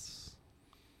points.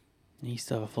 You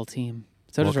still have a full team.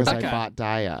 So Well, does 'cause Rebecca. I bought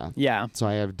Daya. Yeah. So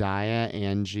I have Daya,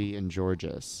 Angie, and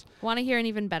Georges. Want to hear an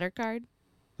even better card?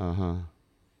 Uh-huh.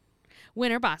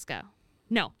 Winner Bosco.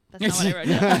 No, that's not what I wrote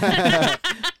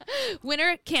down.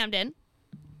 Winner Camden.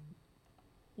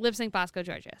 Lip sync Bosco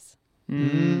Georges.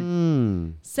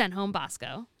 Sent home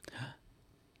Bosco.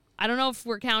 I don't know if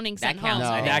we're counting That sent counts.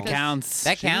 home. I think That because counts.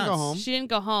 That She didn't counts. go home. She didn't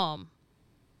go home.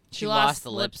 She lost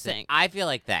the lip lip sync. sync. I feel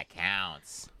like that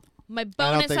counts. My I don't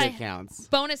bonus think it counts.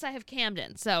 bonus I have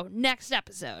Camden. So next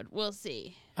episode we'll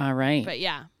see. All right. But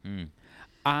yeah.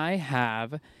 I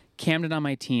have Camden on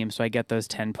my team, so I get those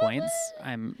 10 points.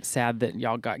 I'm sad that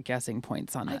y'all got guessing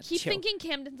points on that. I keep too. thinking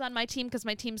Camden's on my team because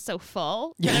my team's so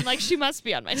full. And I'm like, she must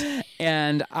be on my team.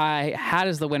 And I had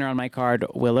as the winner on my card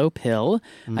Willow Pill.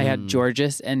 I had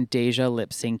Georges and Deja lip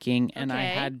syncing, and I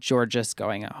Okay. had Georges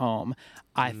going at home.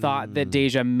 I thought that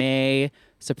Deja may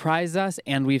surprise us,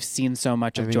 and we've seen so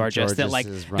much I of think Georges that Georges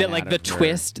has run out the of her.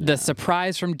 twist, the Yeah.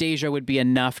 surprise from Deja would be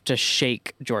enough to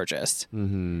shake Georges.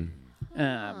 Mm-hmm.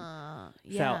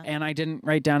 Yeah. So, and I didn't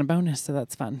write down a bonus, so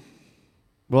that's fun.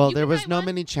 Well, You there can was write no one.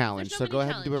 mini challenge, There's so no go mini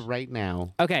ahead and do it challenge. right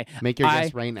now. Okay. Make your I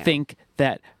guess right now. think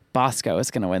that Bosco is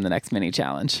going to win the next mini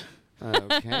challenge.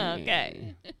 Okay.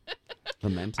 Okay. The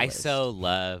Mentalist. I so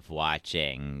love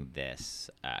watching this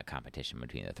competition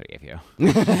between the three of you.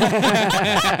 What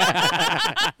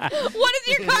does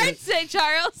your card say,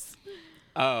 Charles?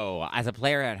 Oh, as a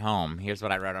player at home, here's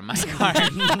what I wrote on my card.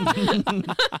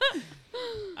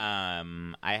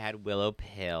 I had Willow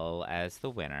Pill as the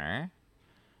winner.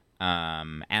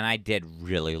 And I did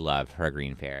really love her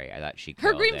Green Fairy. I thought she Her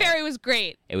killed Green it. Fairy was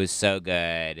great. It was so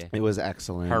good. It was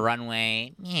excellent. Her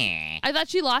runway, yeah. I thought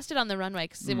she lost it on the runway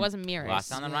because it wasn't mirrors.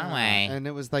 Lost on the Yeah, runway. and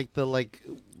it was like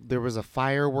there was a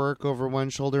firework over one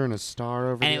shoulder and a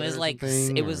star over And the it other. was or like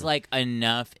something, it or- was like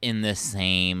enough in the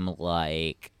same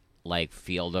like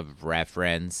field of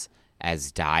reference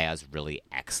as Daya's really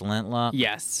excellent look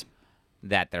Yes.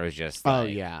 that there was just Oh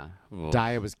like, yeah, ugh.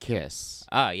 Daya was Kiss.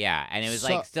 Oh yeah, and it was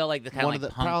like So- still like the kind one of of like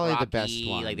the- punk probably the rocky, best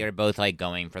one. like they were both like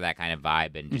going for that kind of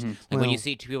vibe, and just like when Well- you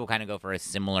see two people kind of go for a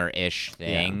similar-ish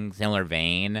thing, similar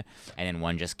vein, and then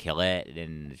one just kill it,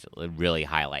 and it really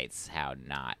highlights how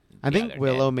not. I the think other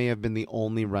Willow did. may have been the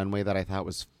only runway that I thought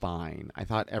was fine. I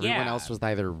thought everyone Yeah. else was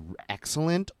either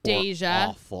excellent or Deja.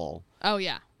 awful. Oh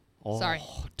yeah. Oh, Sorry.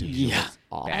 Deja Yeah. was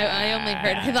awful. I only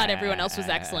heard. I thought everyone else was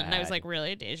excellent, and I was like,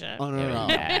 really, Deja? Oh, It no, was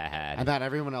no. bad. I thought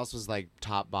everyone else was like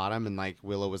top bottom, and like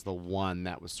Willow was the one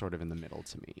that was sort of in the middle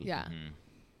to me. Yeah.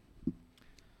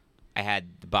 I had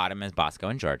the bottom as Bosco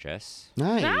and Georges.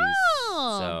 Nice.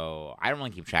 Oh. So I don't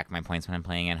really keep track of my points when I'm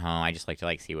playing at home. I just like to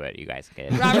like see what you guys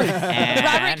get. Robert, And-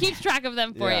 Robert keeps track of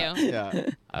them for yeah, you. Yeah.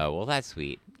 Oh well, that's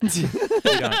sweet. you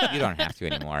don't have to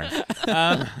anymore.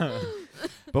 Um,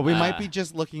 But we might be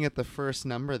just looking at the first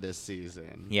number this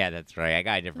season. yeah, that's right. I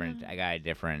got a different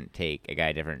take. I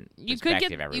got a different You could perspective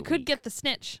get. every You could week. get the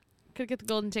snitch. Could get the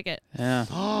golden ticket. Yeah.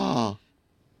 Oh,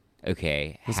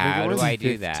 Okay, let's make it how do worth I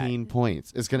do that? 15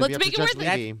 points. It's gonna Let's be up make to it Judge worth it.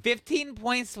 That Levy. 15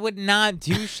 points would not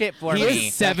do shit for He me.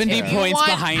 is 70 If you points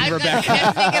want- behind I Rebecca.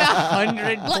 Let's make it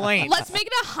 100 points. Let's make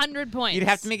it 100 points. You'd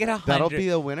have to make it 100. That'll be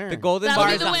a winner. The golden That'll bar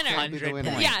be is the winner. 100 That'll be the winner.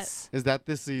 points. Yes. Is that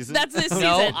this season? That's this No,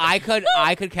 season.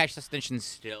 I could catch the snitch and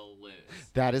still lose.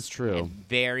 That is true. It's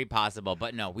very possible,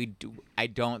 but no, we do. I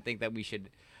don't think that we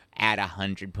should add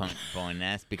 100-point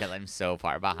bonus because I'm so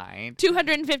far behind.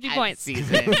 250 At points.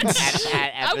 season, at We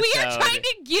are episode trying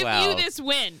to give 12. you this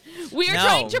win. We are No.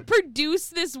 trying to produce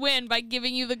this win by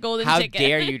giving you the golden How ticket.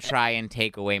 dare you try and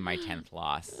take away my 10th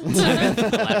loss?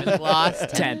 11th loss?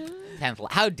 10th. 10th.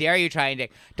 How dare you try and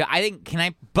take?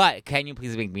 Can you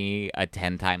please make me a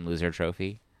 10-time loser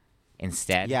trophy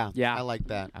instead? Yeah. Yeah. I like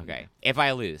that. Okay. If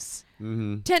I lose,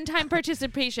 Mm-hmm. 10-time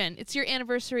participation. It's your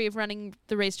anniversary of running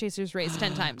the Race Chasers race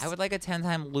 10 times. I would like a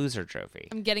 10-time loser trophy.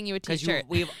 I'm getting you a Because t-shirt.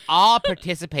 we've all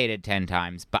participated 10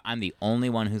 times, but I'm the only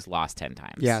one who's lost 10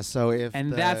 times. Yeah. So if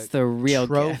And that's the real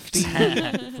trophy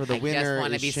gift. for the I just winner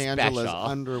wanna is be Shangela's special.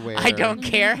 underwear. I don't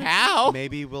care how.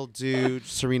 Maybe we'll do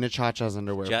Serena Chacha's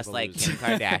underwear. Just for the like loser. Kim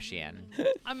Kardashian.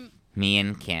 I'm Me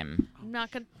and Kim.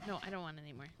 not gonna. No, I don't want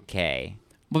any more. Okay.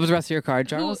 What was the rest of your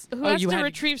card, Who, Charles? who has you to had-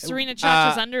 retrieve Serena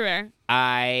Chacha's uh, underwear?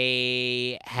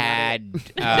 I had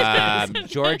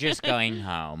Georges going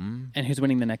home, And who's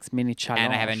winning the next mini challenge?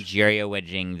 and I have Angeria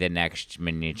wedging the next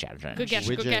mini challenge. Good guess.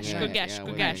 Good Widget, guess. yeah, Good guess. yeah,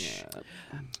 Good widget, guess.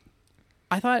 yeah.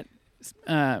 I thought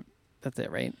that's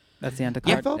it, right? That's the end of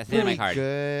I card. felt That's the end of my pretty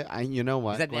card. good. You know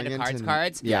what? Is that the end Going of cards? into-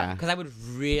 Cards? Yeah. Because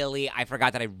I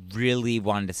forgot that I really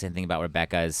wanted to say something about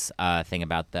Rebecca's thing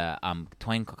about the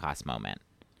Toyn cost moment.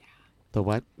 The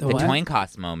what? The The what? Toyn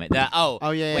cost moment. Oh,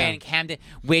 yeah, When yeah. Camden,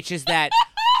 which is that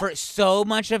for so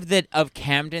much of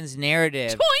Camden's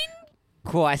narrative.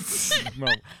 Cost.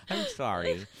 I'm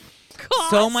sorry.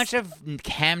 So much of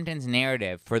Camden's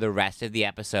narrative for the rest of the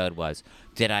episode was,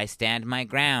 did I stand my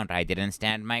ground? I didn't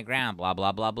stand my ground, blah,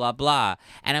 blah, blah, blah, blah.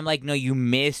 And I'm like, no, you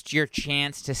missed your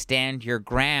chance to stand your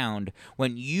ground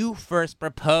when you first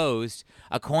proposed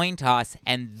a coin toss,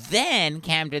 and then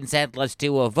Camden said, let's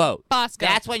do a vote. Bosco.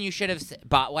 That's when you should have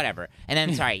bought whatever. And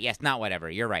then, sorry, yes, not whatever.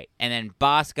 You're right. And then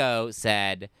Bosco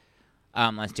said,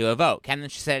 let's do a vote. Camden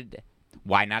said,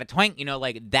 why not a twink? You know,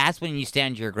 like, that's when you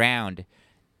stand your ground.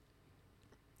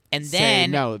 And Say,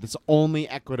 then no, it's only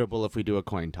equitable if we do a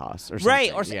coin toss or something.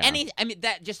 right or yeah. any. I mean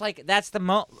that just like that's the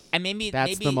mo. And maybe That's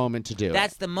maybe the moment to do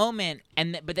That's it. the moment.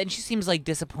 And but then she seems like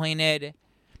disappointed.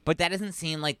 But that doesn't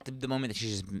seem like the moment that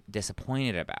she's just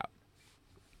disappointed about.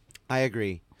 I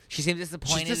agree. She seems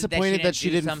disappointed. She's disappointed that she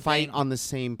do didn't fight something. on the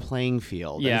same playing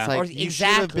field. And Yeah. it's like, Or you should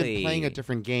have been exactly. playing a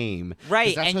different game. 'Cause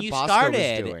Right, that's and what you Bosco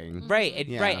started was doing. right, and,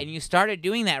 Yeah. right, and you started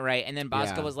doing that right, and then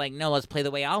Bosco Yeah. was like, "No, let's play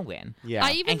the way I'll win." Yeah.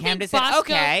 I even And Camden think said, Bosco,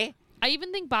 "Okay." I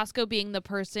even think Bosco being the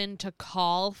person to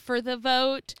call for the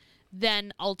vote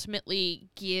then ultimately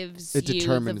gives It you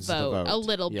determines the vote a vote.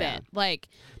 little Yeah. bit. Like,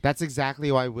 That's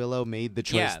exactly why Willow made the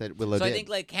choice Yeah. that Willow so did. I think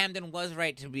like Camden was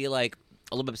right to be like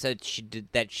a little bit upset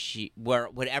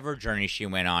whatever journey she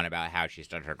went on about how she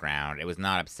stood her ground. It was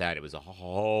not upset. It was a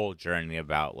whole journey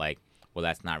about like, well,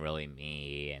 that's not really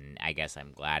me, and I guess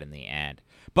I'm glad in the end.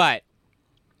 But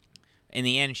in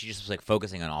the end, she just was like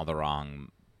focusing on all the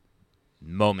wrong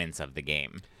moments of the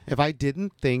game. If I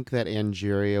didn't think that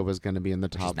Angeria was going to be in the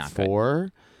Which is top not good.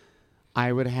 4,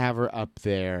 I would have her up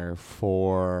there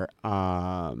for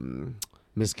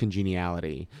Miss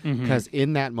Congeniality. Because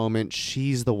in that moment,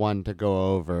 she's the one to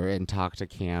go over and talk to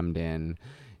Camden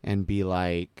and be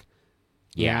like,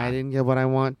 yeah, I didn't get what I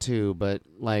want to, but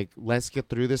like, let's get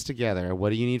through this together. What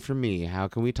do you need from me? How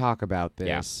can we talk about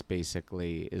this?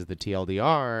 Basically, is the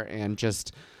TLDR, and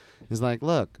just is like,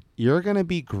 look, you're gonna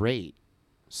be great,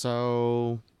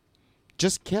 so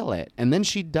just kill it. And then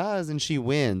she does, and she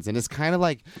wins, and it's kind of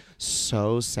like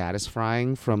so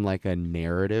satisfying from like a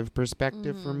narrative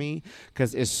perspective for me,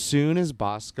 because as soon as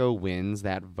Bosco wins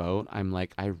that vote, I'm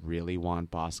like, I really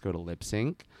want Bosco to lip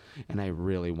sync. And I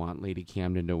really want Lady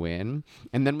Camden to win.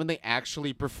 And then when they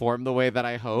actually performed the way that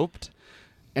I hoped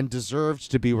and deserved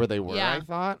to be where they were, Yeah. I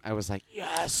thought, I was like,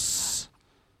 yes.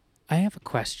 I have a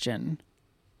question.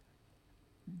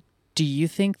 Do you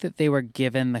think that they were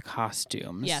given the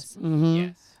costumes? Yes.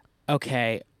 Yes.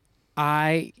 Okay.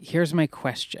 Here's my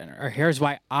question, or here's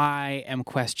why I am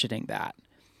questioning that.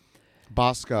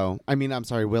 Bosco, I'm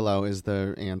sorry, Willow is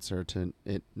the answer to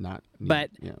it not. But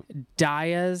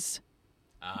Daya's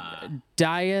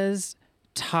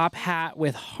top hat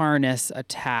with harness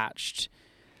attached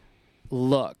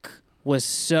look was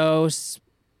so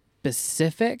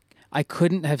specific. I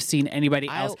couldn't have seen anybody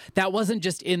else. That wasn't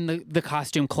just in the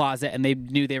costume closet and they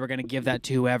knew they were going to give that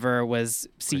to whoever was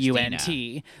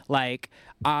CUNT. Like,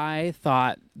 I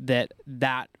thought that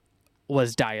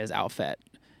was Daya's outfit.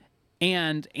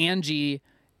 And Angie's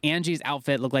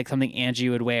outfit looked like something Angie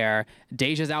would wear.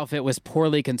 Deja's outfit was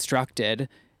poorly constructed.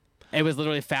 It was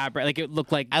literally fabric. Like, it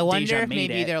looked like I wonder Deja if made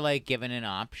maybe it. they're like given an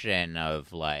option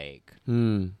of like,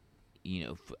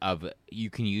 of you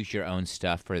can use your own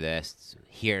stuff for this.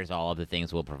 Here's all of the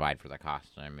things we'll provide for the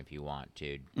costume if you want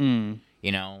to. And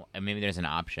maybe there's an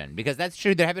option, because that's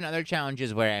true. There have been other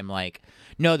challenges where I'm like,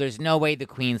 no, there's no way the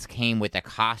queens came with the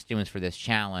costumes for this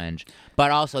challenge,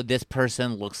 but also this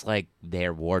person looks like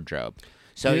their wardrobe.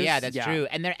 So yeah, that's true.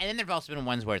 And then there've also been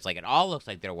ones where it's like it all looks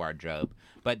like their wardrobe.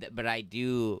 But I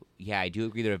do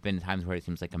agree there have been times where it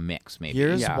seems like a mix. Maybe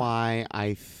Here's why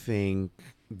I think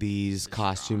these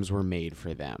costumes were made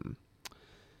for them.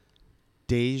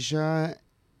 Deja,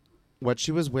 what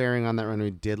she was wearing on that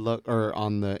runway did look, or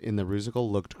in the Rusical,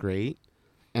 looked great,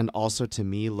 and also to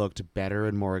me looked better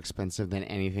and more expensive than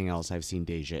anything else I've seen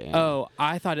Deja in. Oh,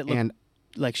 I thought it looked And-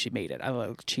 like she made it. I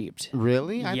looked cheaped.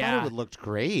 Really? I Yeah. thought it looked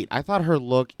great. I thought her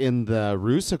look in the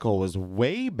Rusical was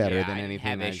way better than I anything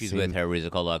have I've issues seen. with her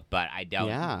musical look, but I don't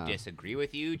Yeah. disagree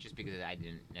with you just because I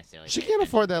didn't necessarily. She pay can't attention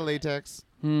afford to that it. latex.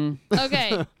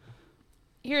 Okay.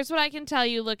 Here's what I can tell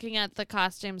you looking at the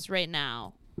costumes right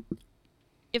now.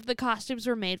 If the costumes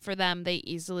were made for them, they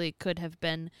easily could have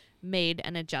been made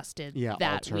and adjusted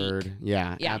that altered. week.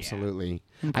 Yeah, Yeah. absolutely.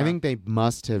 I think they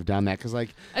must have done that because,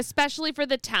 like, Especially for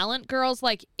the talent girls,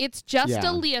 like it's just Yeah.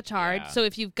 a leotard. Yeah. So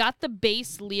if you've got the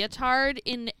base leotard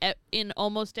in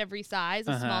almost every size,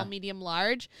 a Uh-huh. small, medium,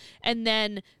 large, and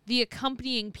then the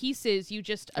accompanying pieces, you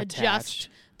just Attached. adjust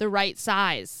the right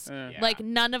size. Like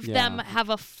none of them Yeah. have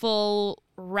a full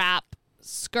wrap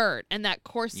skirt, and that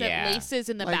corset Yeah. laces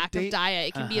in the Like, back of Daya.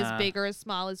 It can be as Uh-huh. big or as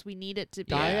small as we need it to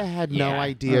be. Daya had no Yeah.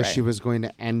 idea Alright. she was going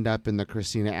to end up in the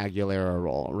Christina Aguilera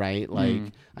role, right? Like,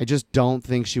 I just don't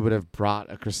think she would have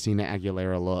brought a Christina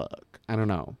Aguilera look. I don't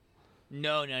know.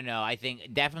 No. I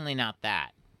think definitely not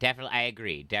that. Definitely, I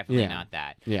agree. Definitely Yeah. not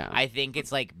that. Yeah. I think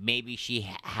it's like maybe she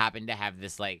happened to have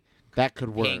this like That could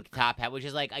work. pink top hat, which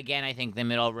is like again, I think the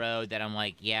middle road that I'm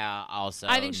like, yeah. Also,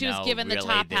 I think she was no, given the really,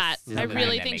 top this hat. is I the really thing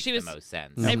that think makes she the was- most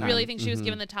sense. I Okay. really think she was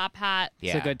given the top hat.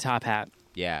 Yeah. It's a good top hat.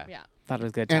 Yeah. Yeah. Thought it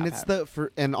was a good top And it's hat.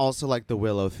 and also like the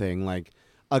Willow thing, like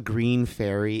a green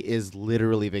fairy is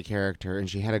literally the character, and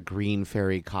she had a green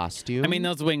fairy costume. I mean,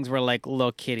 those wings were like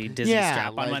little kitty Disney Yeah, strap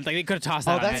on like- ones. Like they could have tossed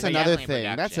that Oh, on that's it. another definitely thing.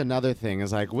 That's production. another thing.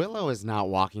 Is like Willow is not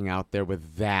walking out there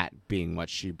with that being what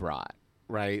she brought,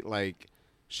 right? Like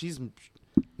if she's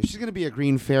gonna be a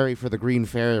green fairy for the green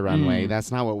fairy runway,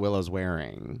 that's not what Willow's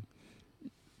wearing.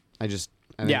 I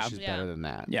think Yeah. she's Yeah. better than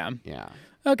that. Yeah. Yeah.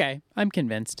 Okay, I'm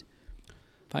convinced.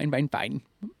 Fine. We can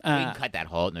cut that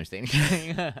hole. No, just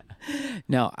kidding.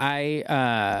 No,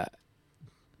 I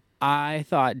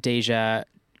thought Deja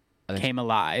came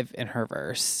alive in her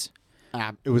verse.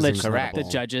 It was Literally, incredible. the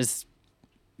judges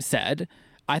said.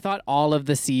 I thought all of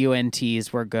the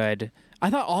CUNTs were good. I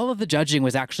thought all of the judging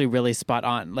was actually really spot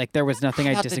on. Like there was nothing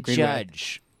I About disagreed the with.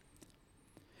 judge.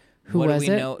 Who what was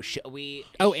do we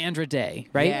it? know? Oh, Andra Day,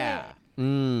 right? Yeah.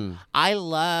 Mm. I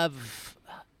love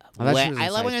I thought she was I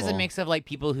love when there's a insightful. mix of like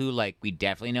people who like we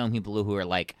definitely know and people who are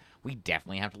like we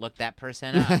definitely have to look that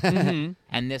person up. Mhm.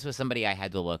 And this was somebody I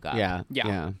had to look up. Yeah.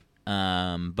 Yeah.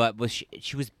 But was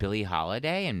she was Billie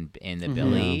Holiday in the Mhm.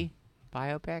 Billie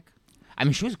biopic? I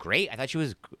mean, she was great. I thought she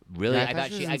was really. Yeah, I thought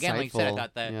she was again, like you said, I insightful.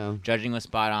 thought the Yeah. judging was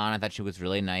spot on. I thought she was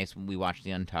really nice. We watched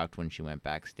the Untucked when she went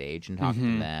backstage and talked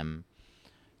Mhm. to them.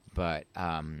 But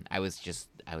I was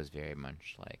very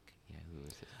much like, yeah, who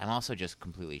is this? I'm also just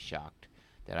completely shocked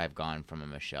that I've gone from a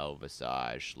Michelle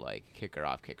Visage like kick her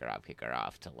off,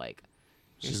 to like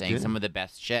you're She's saying good. some of the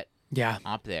best shit Yeah.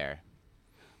 up there.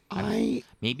 I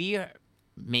Maybe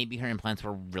her implants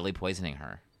were really poisoning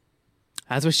her.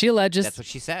 That's what she alleges. That's what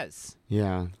she says.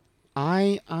 Yeah.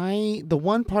 The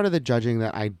one part of the judging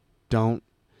that I don't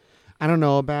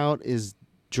know about is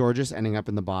Georges ending up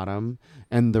in the bottom,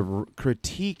 and the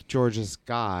critique Georges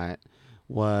got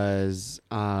was,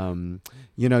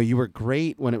 you were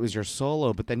great when it was your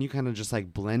solo, but then you kind of just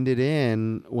like blended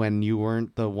in when you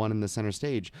weren't the one in the center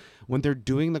stage. When they're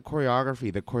doing the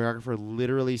choreographer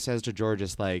literally says to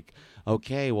Georges like,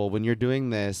 okay, well, when you're doing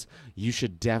this, you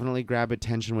should definitely grab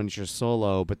attention when it's your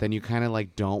solo, but then you kind of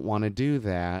like don't want to do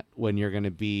that when you're going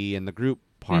to be in the group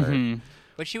part. Mhm.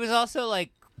 But she was also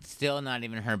like still not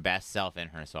even her best self in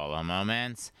her solo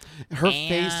moments. Her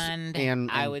face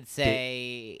and I would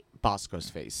say Bosco's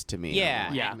face to me.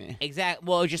 yeah. Yeah. Exactly.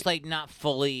 Well, just like not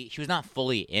fully she was not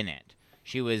fully in it.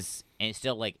 She was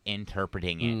still like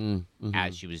interpreting it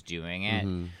as she was doing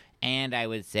it. And I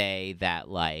would say that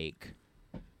like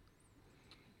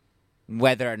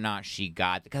whether or not she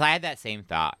got because I had that same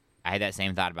thought.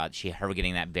 About her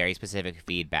getting that very specific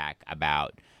feedback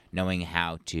about knowing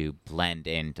how to blend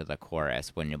into the chorus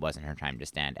when it wasn't her time to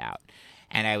stand out.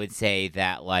 And I would say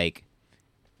that like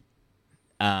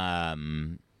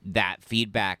that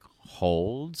feedback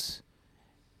holds.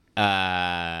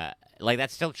 Like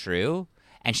that's still true.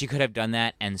 And she could have done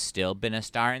that and still been a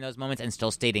star in those moments and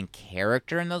still stayed in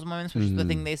character in those moments, which is the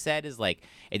thing they said is like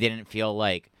it didn't feel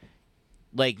like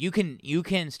you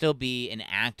can still be an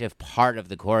active part of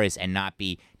the chorus and not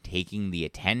be taking the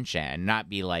attention, not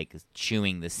be like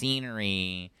chewing the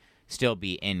scenery, still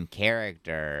be in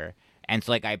character. And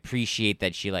so like I appreciate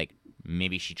that she like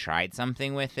maybe she tried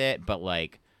something with it, but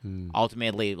like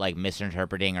ultimately like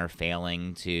misinterpreting or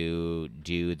failing to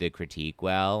do the critique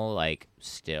well, like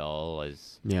still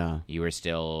is you were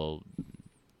still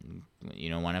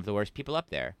one of the worst people up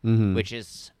there, which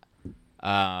is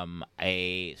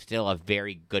still a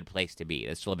very good place to be.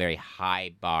 There's still a very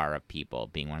high bar of people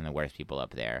being one of the worst people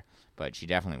up there, but she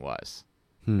definitely was.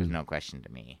 There's no question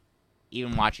to me.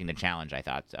 Even watching the challenge, I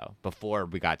thought so before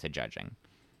we got to judging.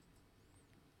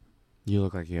 You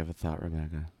look like you have a thought,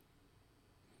 Rebecca.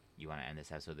 You want to end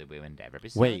this episode the way we ended every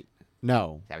episode? Wait,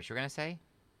 no. Is that what you were gonna say?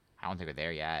 I don't think we're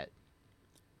there yet.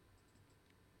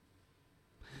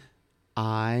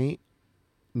 I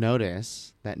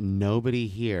notice that nobody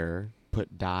here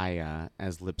put Daya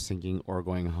as lip syncing or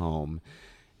going home.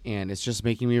 And it's just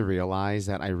making me realize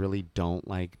that I really don't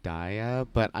like Daya,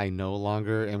 but I no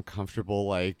longer am comfortable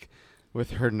like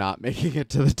with her not making it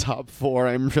to the top 4.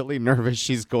 I'm really nervous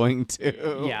she's going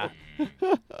to. Yeah.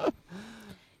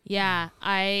 Yeah,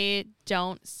 I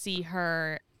don't see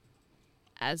her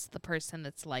as the person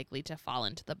that's likely to fall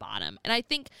into the bottom. And I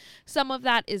think some of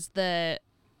that is the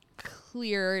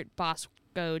clear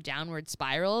Bosco downward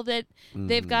spiral that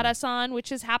they've got us on,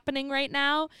 which is happening right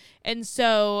now. And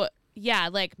so, yeah,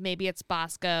 like maybe it's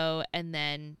Bosco and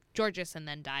then Georges and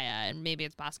then Daya, and maybe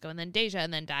it's Bosco and then Deja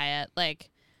and then Daya. Like,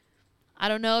 I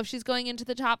don't know if she's going into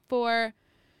the top 4.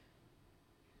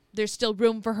 There's still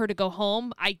room for her to go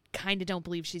home. I kind of don't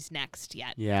believe she's next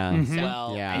yet. Yeah. Mhm.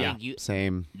 Well, Yeah. I think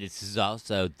Same. this is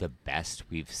also the best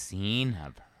we've seen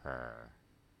of her.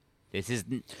 This is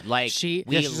like She-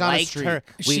 we Yeah, she's on a liked her.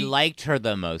 streak. We She- liked her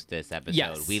the most this episode.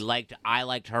 Yes. I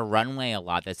liked her runway a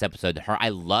lot this episode. I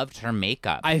loved her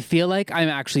makeup. I feel like I'm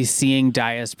actually seeing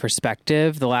Daya's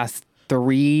perspective the last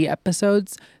 3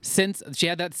 episodes since she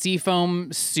had that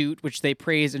seafoam suit, which they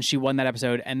praised, and she won that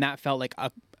episode, and that felt like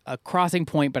a crossing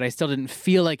point, but I still didn't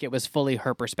feel like it was fully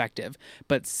her perspective.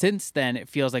 But since then, it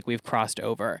feels like we've crossed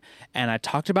over. And I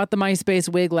talked about the MySpace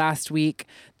wig last week.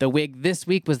 The wig this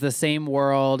week was the same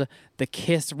world, the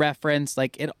Kiss reference,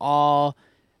 like it all.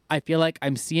 I feel like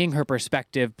I'm seeing her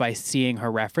perspective by seeing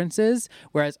her references,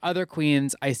 whereas other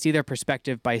queens, I see their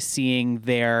perspective by seeing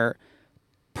their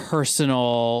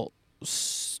personal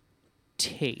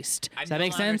taste. Does that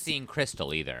make sense? Seeing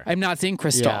Crystal either. I'm not seeing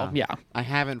Crystal. Yeah. I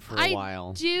haven't for a I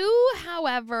while. do,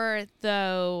 however,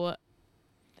 though,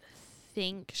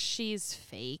 think she's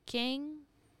faking.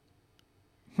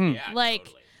 Yeah, Like,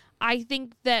 totally. I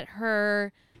think that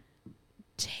her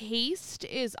taste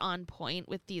is on point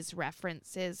with these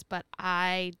references, but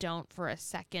I don't for a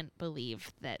second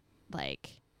believe that,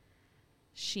 like,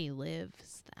 she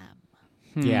lives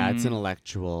them. Yeah, it's Hmm.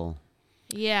 intellectual.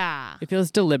 Yeah. It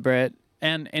feels deliberate,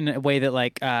 and in a way that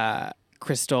like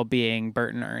Crystal being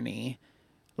Bert and Ernie,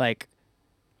 like,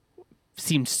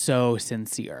 seemed so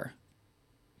sincere.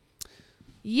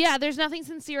 Yeah, there's nothing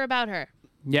sincere about her.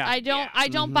 Yeah, I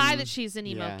don't buy that she's an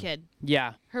emo Yeah. kid.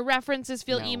 yeah. Her references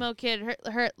feel No. emo kid.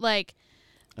 Her like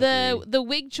Agree. the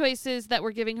wig choices that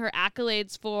we're giving her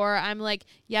accolades for. I'm like,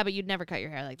 yeah, but you'd never cut your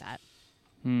hair like that.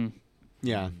 Hmm.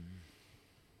 Yeah.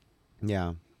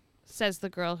 Yeah. Says the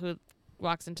girl who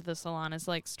walks into the salon is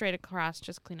like straight across,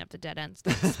 just clean up the dead ends.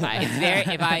 That's fine. It's very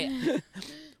if I.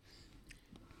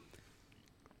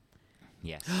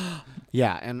 Yes.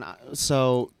 Yeah, and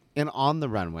and on the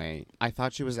runway, I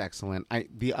thought she was excellent.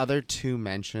 The other two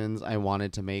mentions I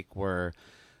wanted to make were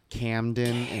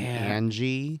Camden and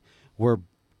Angie.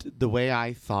 The way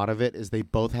I thought of it is they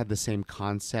both had the same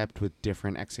concept with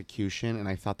different execution, and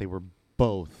I thought they were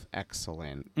both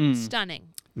excellent. Mm. Stunning.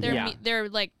 Yeah. They're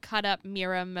like cut up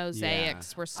mirror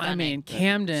mosaics were stunning. I mean, That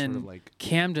Camden. sort of like-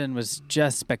 Camden was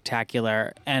just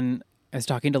spectacular, and I was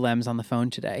talking to Lems on the phone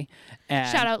today. And,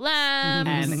 shout out Lem.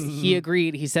 And he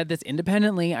agreed. He said this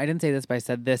independently. I didn't say this, but I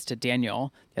said this to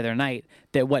Daniel the other night,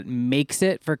 that what makes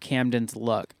it for Camden's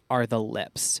look are the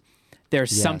lips.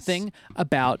 There's Yes. something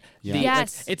about Yeah. the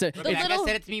Yes. it's a The it's, Becca little-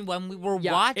 said it to me when we were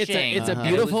Yeah, watching. it's a and it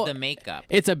beautiful- was the makeup.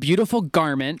 it's a beautiful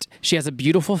garment. She has a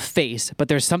beautiful face, but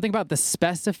there's something about the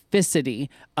specificity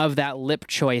of that lip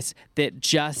choice that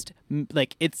just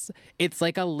like it's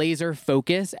like a laser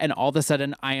focus, and all of a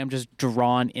sudden I am just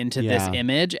drawn into this Yeah.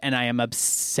 image, and I am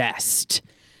obsessed.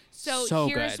 So,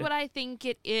 here's good. what I think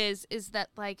it is that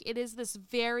like it is this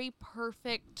very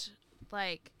perfect,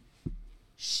 like,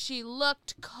 she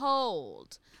looked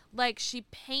cold, like she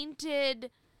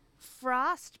painted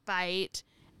frostbite,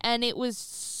 and it was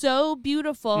so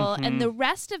beautiful, and the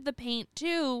rest of the paint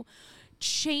too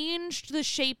changed the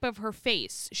shape of her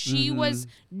face. She was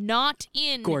not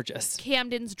in Gorgeous.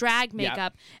 Camden's drag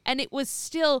makeup, and it was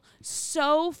still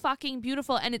so fucking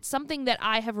beautiful, and it's something that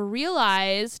I have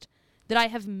realized that I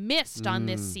have missed on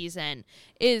this season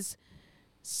is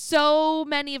so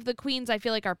many of the queens I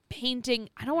feel like are painting,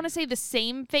 I don't want to say the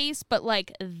same face, but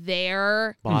like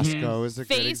their Bosco is a good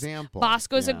face. example.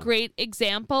 Bosco's a Yeah. great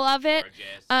example of it.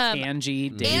 Angie,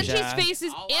 Deja.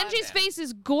 Angie's face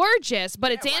is gorgeous,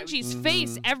 but it's Angie's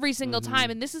face every single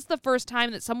time. And this is the first time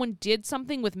that someone did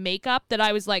something with makeup that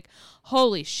I was like,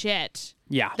 holy shit.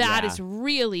 Yeah. That Yeah. is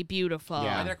really beautiful.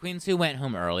 Yeah. Are there queens who went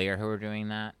home earlier who were doing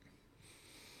that?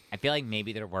 I feel like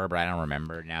maybe there were, but I don't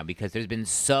remember now because there's been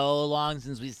so long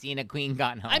since we've seen a queen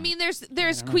gotten home. I mean,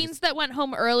 there's queens that went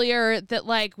home earlier that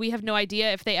like we have no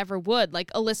idea if they ever would.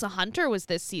 Like Alyssa Hunter was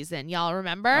this season. Y'all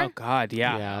remember? Oh God,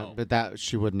 yeah. Yeah, but that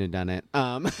she wouldn't have done it.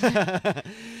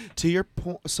 To your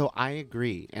point, so I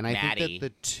agree, and I Maddie. think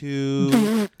that the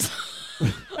two.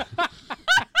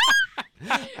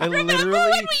 I literally,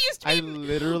 when we used to I be-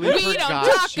 literally We forgot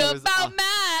don't talk she was about on-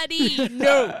 Maddie.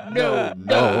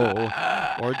 no,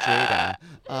 or Jada.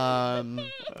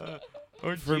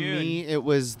 For me, it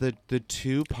was the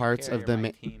two parts of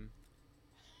the.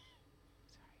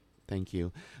 Thank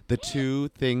you. The two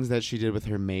things that she did with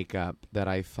her makeup that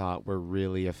I thought were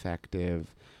really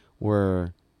effective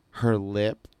were her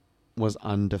lip was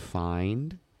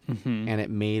undefined Mm-hmm. and it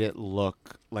made it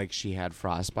look like she had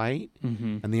frostbite.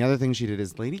 Mm-hmm. And the other thing she did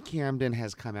is Lady Camden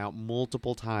has come out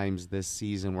multiple times this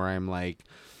season where I'm like,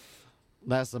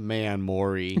 that's a man,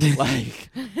 Maury. like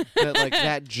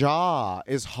that jaw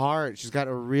is hard. She's got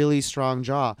a really strong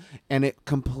jaw, and it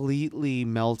completely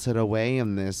melted away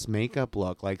in this makeup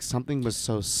look. Like something was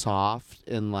so soft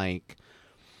and like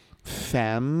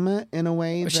femme in a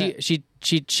way. That,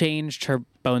 She changed her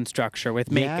bone structure with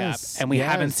makeup, Yes, and we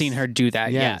haven't yes. seen her do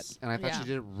that yes, and I thought Yeah. she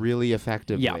did it really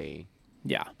effectively.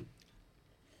 yet. Yeah.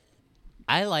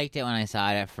 I liked it when I saw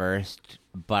it at first,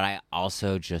 but I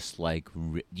also just like,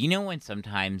 you know, when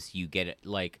sometimes you get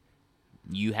like,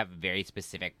 you have a very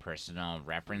specific personal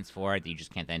reference for it that you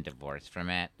just can't then divorce from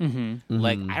it. Mm-hmm.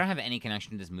 Like, I don't have any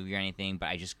connection to this movie or anything, but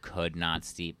I just could not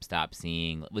stop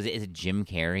seeing. Is it Jim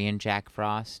Carrey and Jack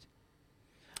Frost?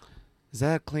 Is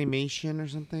that a claymation or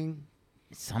something?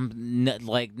 It's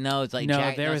like No,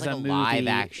 Jack, there it's was like a a live movie-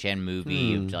 action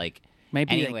movie of Hmm. like.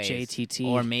 Maybe Anyways, like JTT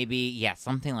or maybe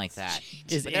something like that.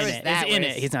 is But in there was it. that Is in where it.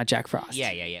 it's- He's not Jack Frost.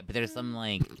 Yeah. But there's some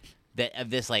like that of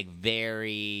this like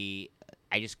very.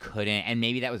 I just couldn't, and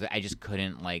maybe that was I just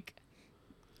couldn't like.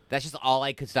 That's just all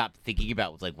I could stop thinking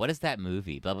about was like, what is that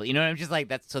movie? Blah blah. You know, what I'm just like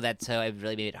that's so it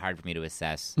really made it hard for me to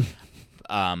assess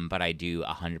but I do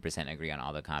 100% agree on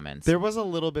all the comments. There was a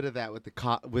little bit of that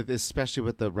with especially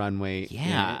with the runway in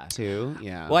Yeah. it too.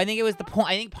 Yeah. Well, I think it was the point.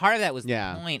 I think part of that was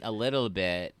Yeah. the point a little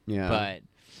bit. Yeah.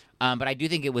 But I do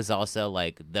think it was also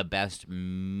like the best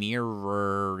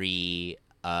mirrory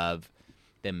of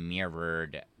the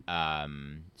mirrored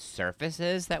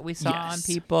surfaces that we saw on Yes.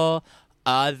 people,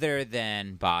 other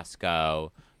than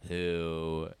Bosco,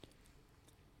 who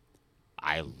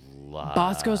I love.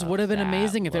 Bosco's would have been that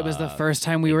amazing if it was the look. first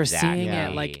time we were seeing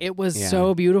Exactly. it. Like, it was Yeah.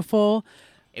 so beautiful.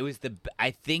 It was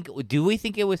I think. Do we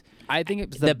think it was I think it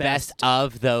was the best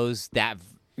of those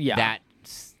Yeah. that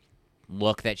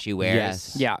look that she wears?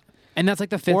 Yes. Yeah. And that's like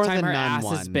the fifth Or time the her nun ass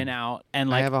has one. been out. And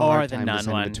I like, have a or hard the time nun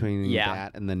deciding one. between Yeah.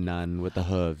 that and the nun with the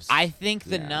hooves. I think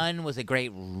the Yeah. nun was a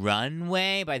great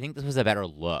runway, but I think this was a better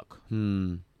look.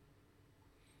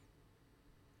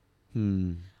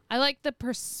 I like the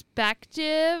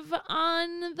perspective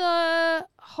on the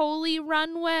holy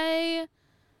runway.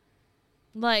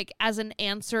 Like as an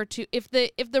answer to if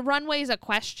the runway is a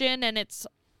question and it's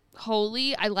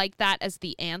holy, I like that as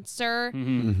the answer.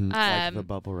 Mhm. Like Um, the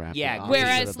bubble wrap. yeah, the opposite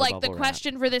Whereas of like the bubble wrap.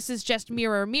 question for this is just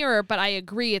mirror mirror, but I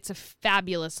agree it's a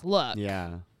fabulous look.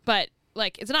 Yeah. But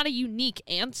like it's not a unique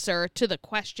answer to the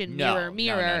question No, mirror no,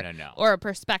 mirror no. or a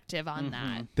perspective on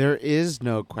that. There is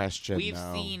no question. We've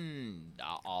though. seen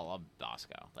all of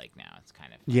Bosco. Like now, it's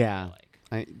kind of Yeah.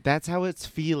 Like, That's how it's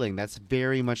feeling. That's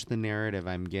very much the narrative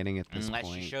I'm getting at this unless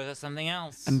point. she shows us something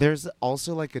else. And there's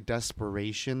also like a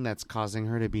desperation that's causing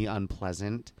her to be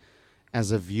unpleasant.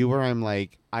 As a viewer, I'm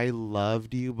like, I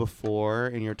loved you before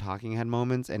in your talking head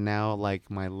moments, and now like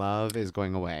my love is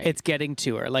going away. It's getting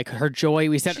to her. Like her joy,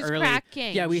 we said She's early.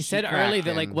 cracking. Yeah, we She said early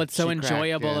that like cracking. what's so She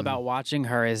enjoyable cracking. about watching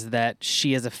her is that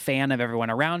she is a fan of everyone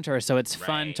around her. So it's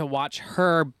fun Right. to watch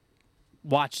her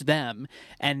watch them.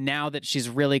 And now that she's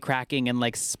really cracking and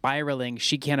like spiraling,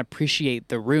 she can't appreciate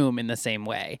the room in the same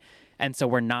way. And so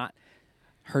we're not.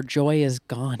 Her joy is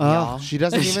gone, y'all. She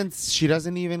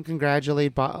doesn't even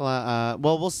congratulate. Well,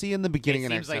 we'll see in the beginning it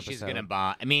of seems next like episode. she's gonna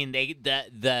bomb. I mean,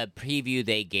 the preview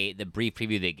they gave, the brief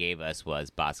preview they gave us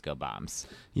was Bosco bombs.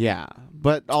 Yeah,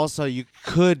 but also you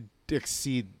could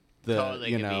exceed the.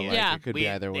 Totally you could know, be, like, yeah. it could be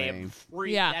either they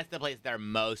way. Yeah. That's the place they're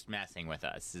most messing with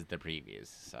us is the previews.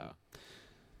 So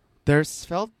There's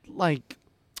felt like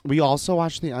we also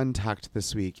watched the Untucked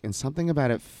this week, and something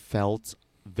about it felt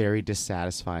very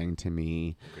dissatisfying to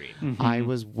me. agreed. I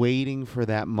was waiting for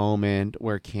that moment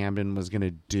where Camden was going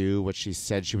to do what she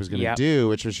said she was going to Yep. do,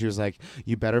 which was she was like,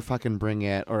 you better fucking bring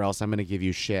it or else I'm going to give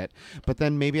you shit. But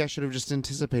then maybe I should have just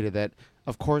anticipated that,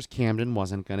 of course, Camden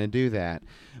wasn't going to do that.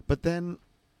 But then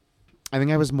I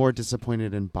think I was more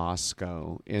disappointed in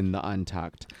Bosco in the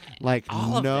Untucked. Like,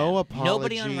 All of no them. apology.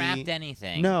 Nobody unwrapped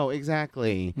anything. No,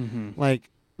 exactly. Mhm. Like,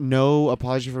 no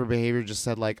apology for her behavior, just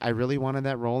said, like, I really wanted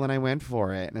that role and I went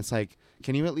for it. And it's like,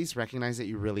 can you at least recognize that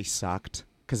you really sucked?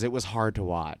 Because it was hard to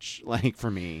watch, like,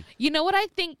 for me. You know what I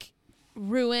think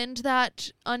ruined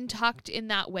that Untucked in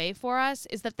that way for us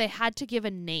is that they had to give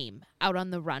a name out on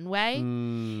the runway.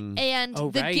 And Oh,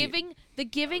 the right.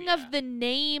 giving of the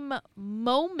name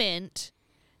moment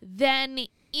then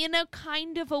in a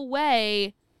kind of a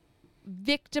way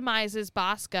victimizes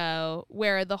Bosco,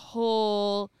 where the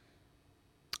whole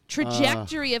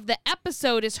trajectory of the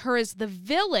episode is her as the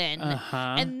villain.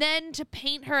 Uh-huh. And then to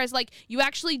paint her as like, you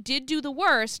actually did do the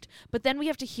worst, but then we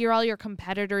have to hear all your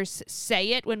competitors say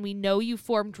it when we know you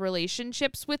formed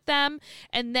relationships with them.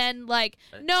 And then like,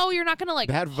 no, you're not going to like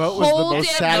That vote was the hold most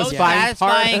it. satisfying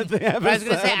part of the But I was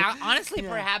gonna say, episode. honestly,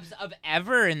 perhaps of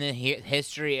ever in the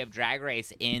history of Drag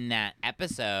Race, in that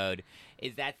episode,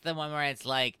 is that's the one where it's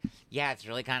like, yeah, it's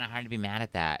really kind of hard to be mad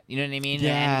at that. You know what I mean?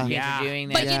 Yeah. And kids Yeah. are doing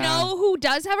But this. you know who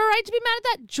does have a right to be mad at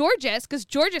that? Georges, because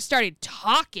Georges started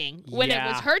talking when it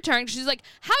Yeah. was her turn. She's like,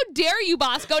 how dare you,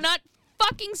 Bosco, not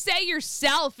fucking say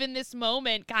yourself in this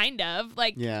moment, kind of.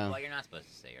 Like, Yeah. Well, you're not supposed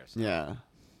to say yourself. Yeah.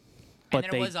 But And they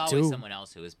there was always do. someone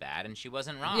else who was bad, and she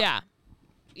wasn't wrong. yeah.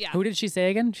 Yeah. Who did she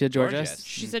say again? She said Georges. Georges.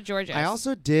 She said Georges. I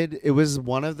also did. It was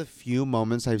one of the few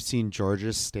moments I've seen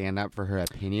Georgia stand up for her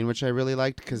opinion, which I really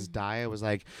liked because Daya was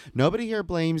like, "Nobody here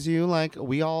blames you. Like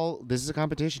we all. This is a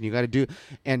competition. You got to do."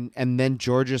 And then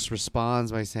Georges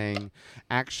responds by saying,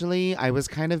 "Actually, I was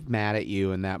kind of mad at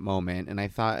you in that moment, and I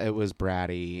thought it was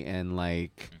bratty and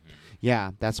like,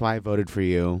 yeah, that's why I voted for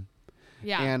you."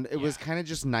 Yeah. And it was kind of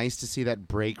just nice to see that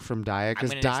break from Daya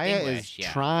because gonna Daya is distinguish,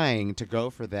 yeah. trying to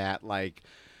go for that, like,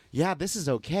 yeah, this is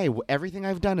okay. Everything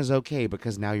I've done is okay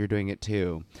because now you're doing it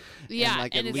too. yeah.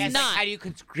 like, And at it's Yeah, it's like, not. how do you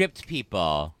conscript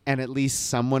people? And at least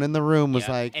someone in the room was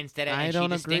Yeah. like, Instead of, I and don't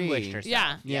she distinguished agree. herself.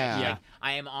 Yeah. Yeah. She's like,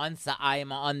 I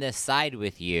am on this side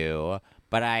with you,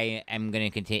 but I am going to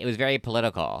continue. It was very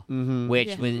political, which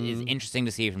Yeah. is interesting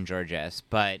to see from Georges,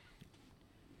 but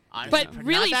But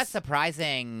really not that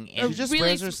surprising. a She just really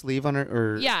wears her sleeve on her.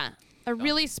 Or, Yeah. A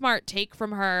really smart take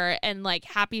from her, and like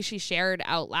happy she shared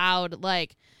out loud.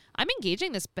 Like, I'm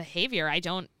engaging this behavior. I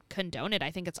don't condone it. I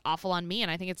think it's awful on me,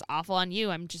 and I think it's awful on you.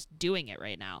 I'm just doing it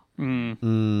right now.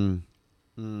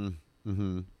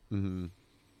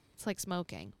 It's like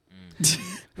smoking.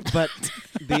 But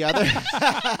the other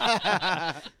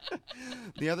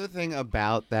the other thing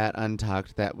about that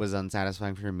Untucked that was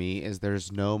unsatisfying for me is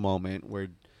there's no moment where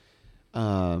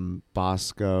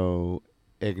Bosco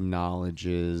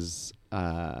acknowledges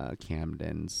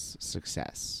Camden's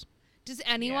success. Does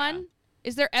anyone?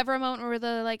 Is there ever a moment where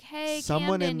they're like, "Hey,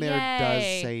 Someone Camden, in there does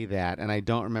yay." say that, and I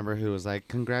don't remember who was like,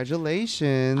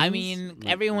 "Congratulations." I mean, Like,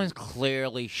 everyone's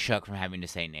clearly shook from having to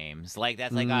say names. Like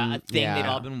that's like a thing they've yeah.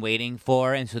 all been waiting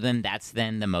for, and so then that's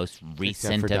then the most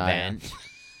recent for Daya. event.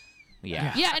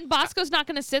 Yeah. Yeah, and Bosco's not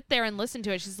going to sit there and listen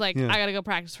to it. She's like, Yeah. "I got to go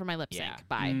practice for my lip sync. Yeah.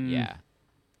 Bye." Yeah.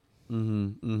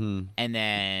 Mm-hmm. And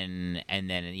then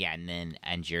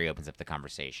Anjiri opens up the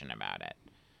conversation about it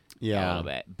a Yeah. little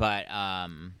bit. But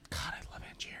God, I love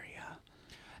Angeria.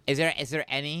 is there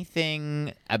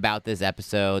anything about this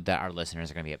episode that our listeners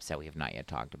are going to be upset we have not yet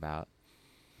talked about?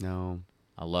 No.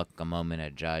 A look, a moment, a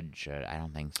judge? I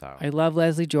don't think so. I love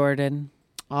Leslie Jordan.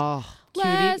 Oh, Cutie,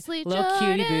 Leslie little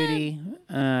cutie Jordan.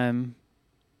 booty.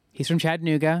 He's from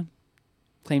Chattanooga,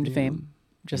 claim to fame,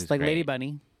 just was like great. Lady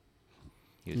Bunny.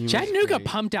 He was You- Chattanooga great.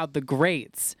 pumped out the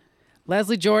greats.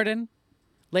 Leslie Jordan,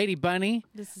 Lady Bunny,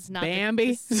 This is not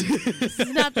Bambi. This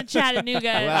is not the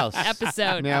Chattanooga Who else?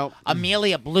 episode. now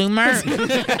Amelia Bloomer.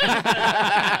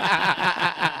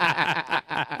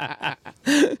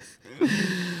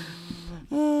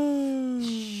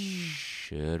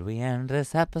 Should we end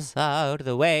this episode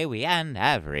the way we end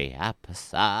every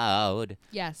episode?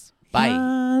 Yes. By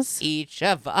Yes. each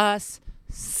of us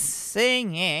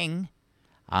singing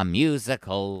a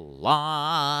musical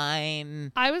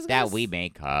line I was gonna that we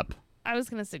make up. I was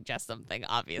gonna suggest something,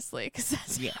 obviously, because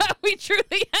that's how we truly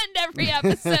end every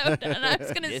episode. And I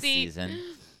was gonna This see. season.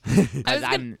 I Because was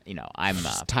I'm, I'm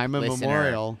a time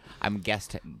immemorial. I'm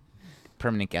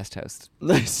permanent guest host.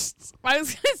 I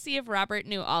was gonna see if Robert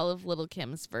knew all of Little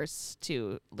Kim's verse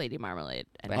to Lady Marmalade,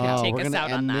 and he could Oh, take we're us gonna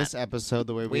out on end that. this episode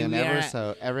the way we end We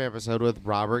are- every episode with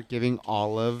Robert giving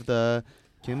all of the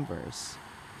Kim verse.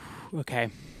 Okay.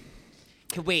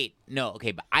 Wait, no,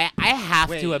 okay, but I have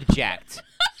Wait. to object.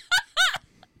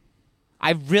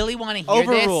 I really want to hear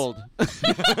Overruled. this.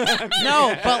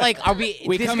 No, but like, are we?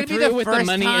 We this come gonna be through the with the first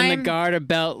money time? in the garter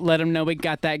belt. Let them know we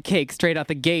got that cake straight out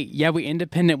the gate. Yeah, we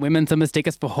independent women. Some mistake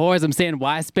us for whores. I'm saying,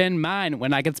 why spend mine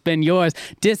when I can spend yours?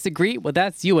 Disagree? Well,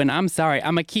 that's you, and I'm sorry.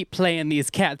 I'm going to keep playing these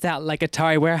cats out like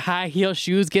Atari. Wear high heel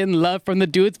shoes, getting love from the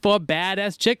dudes for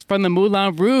badass chicks from the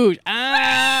Moulin Rouge.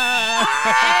 Ah!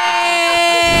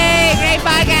 Hey, great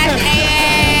podcast. Hey, hey.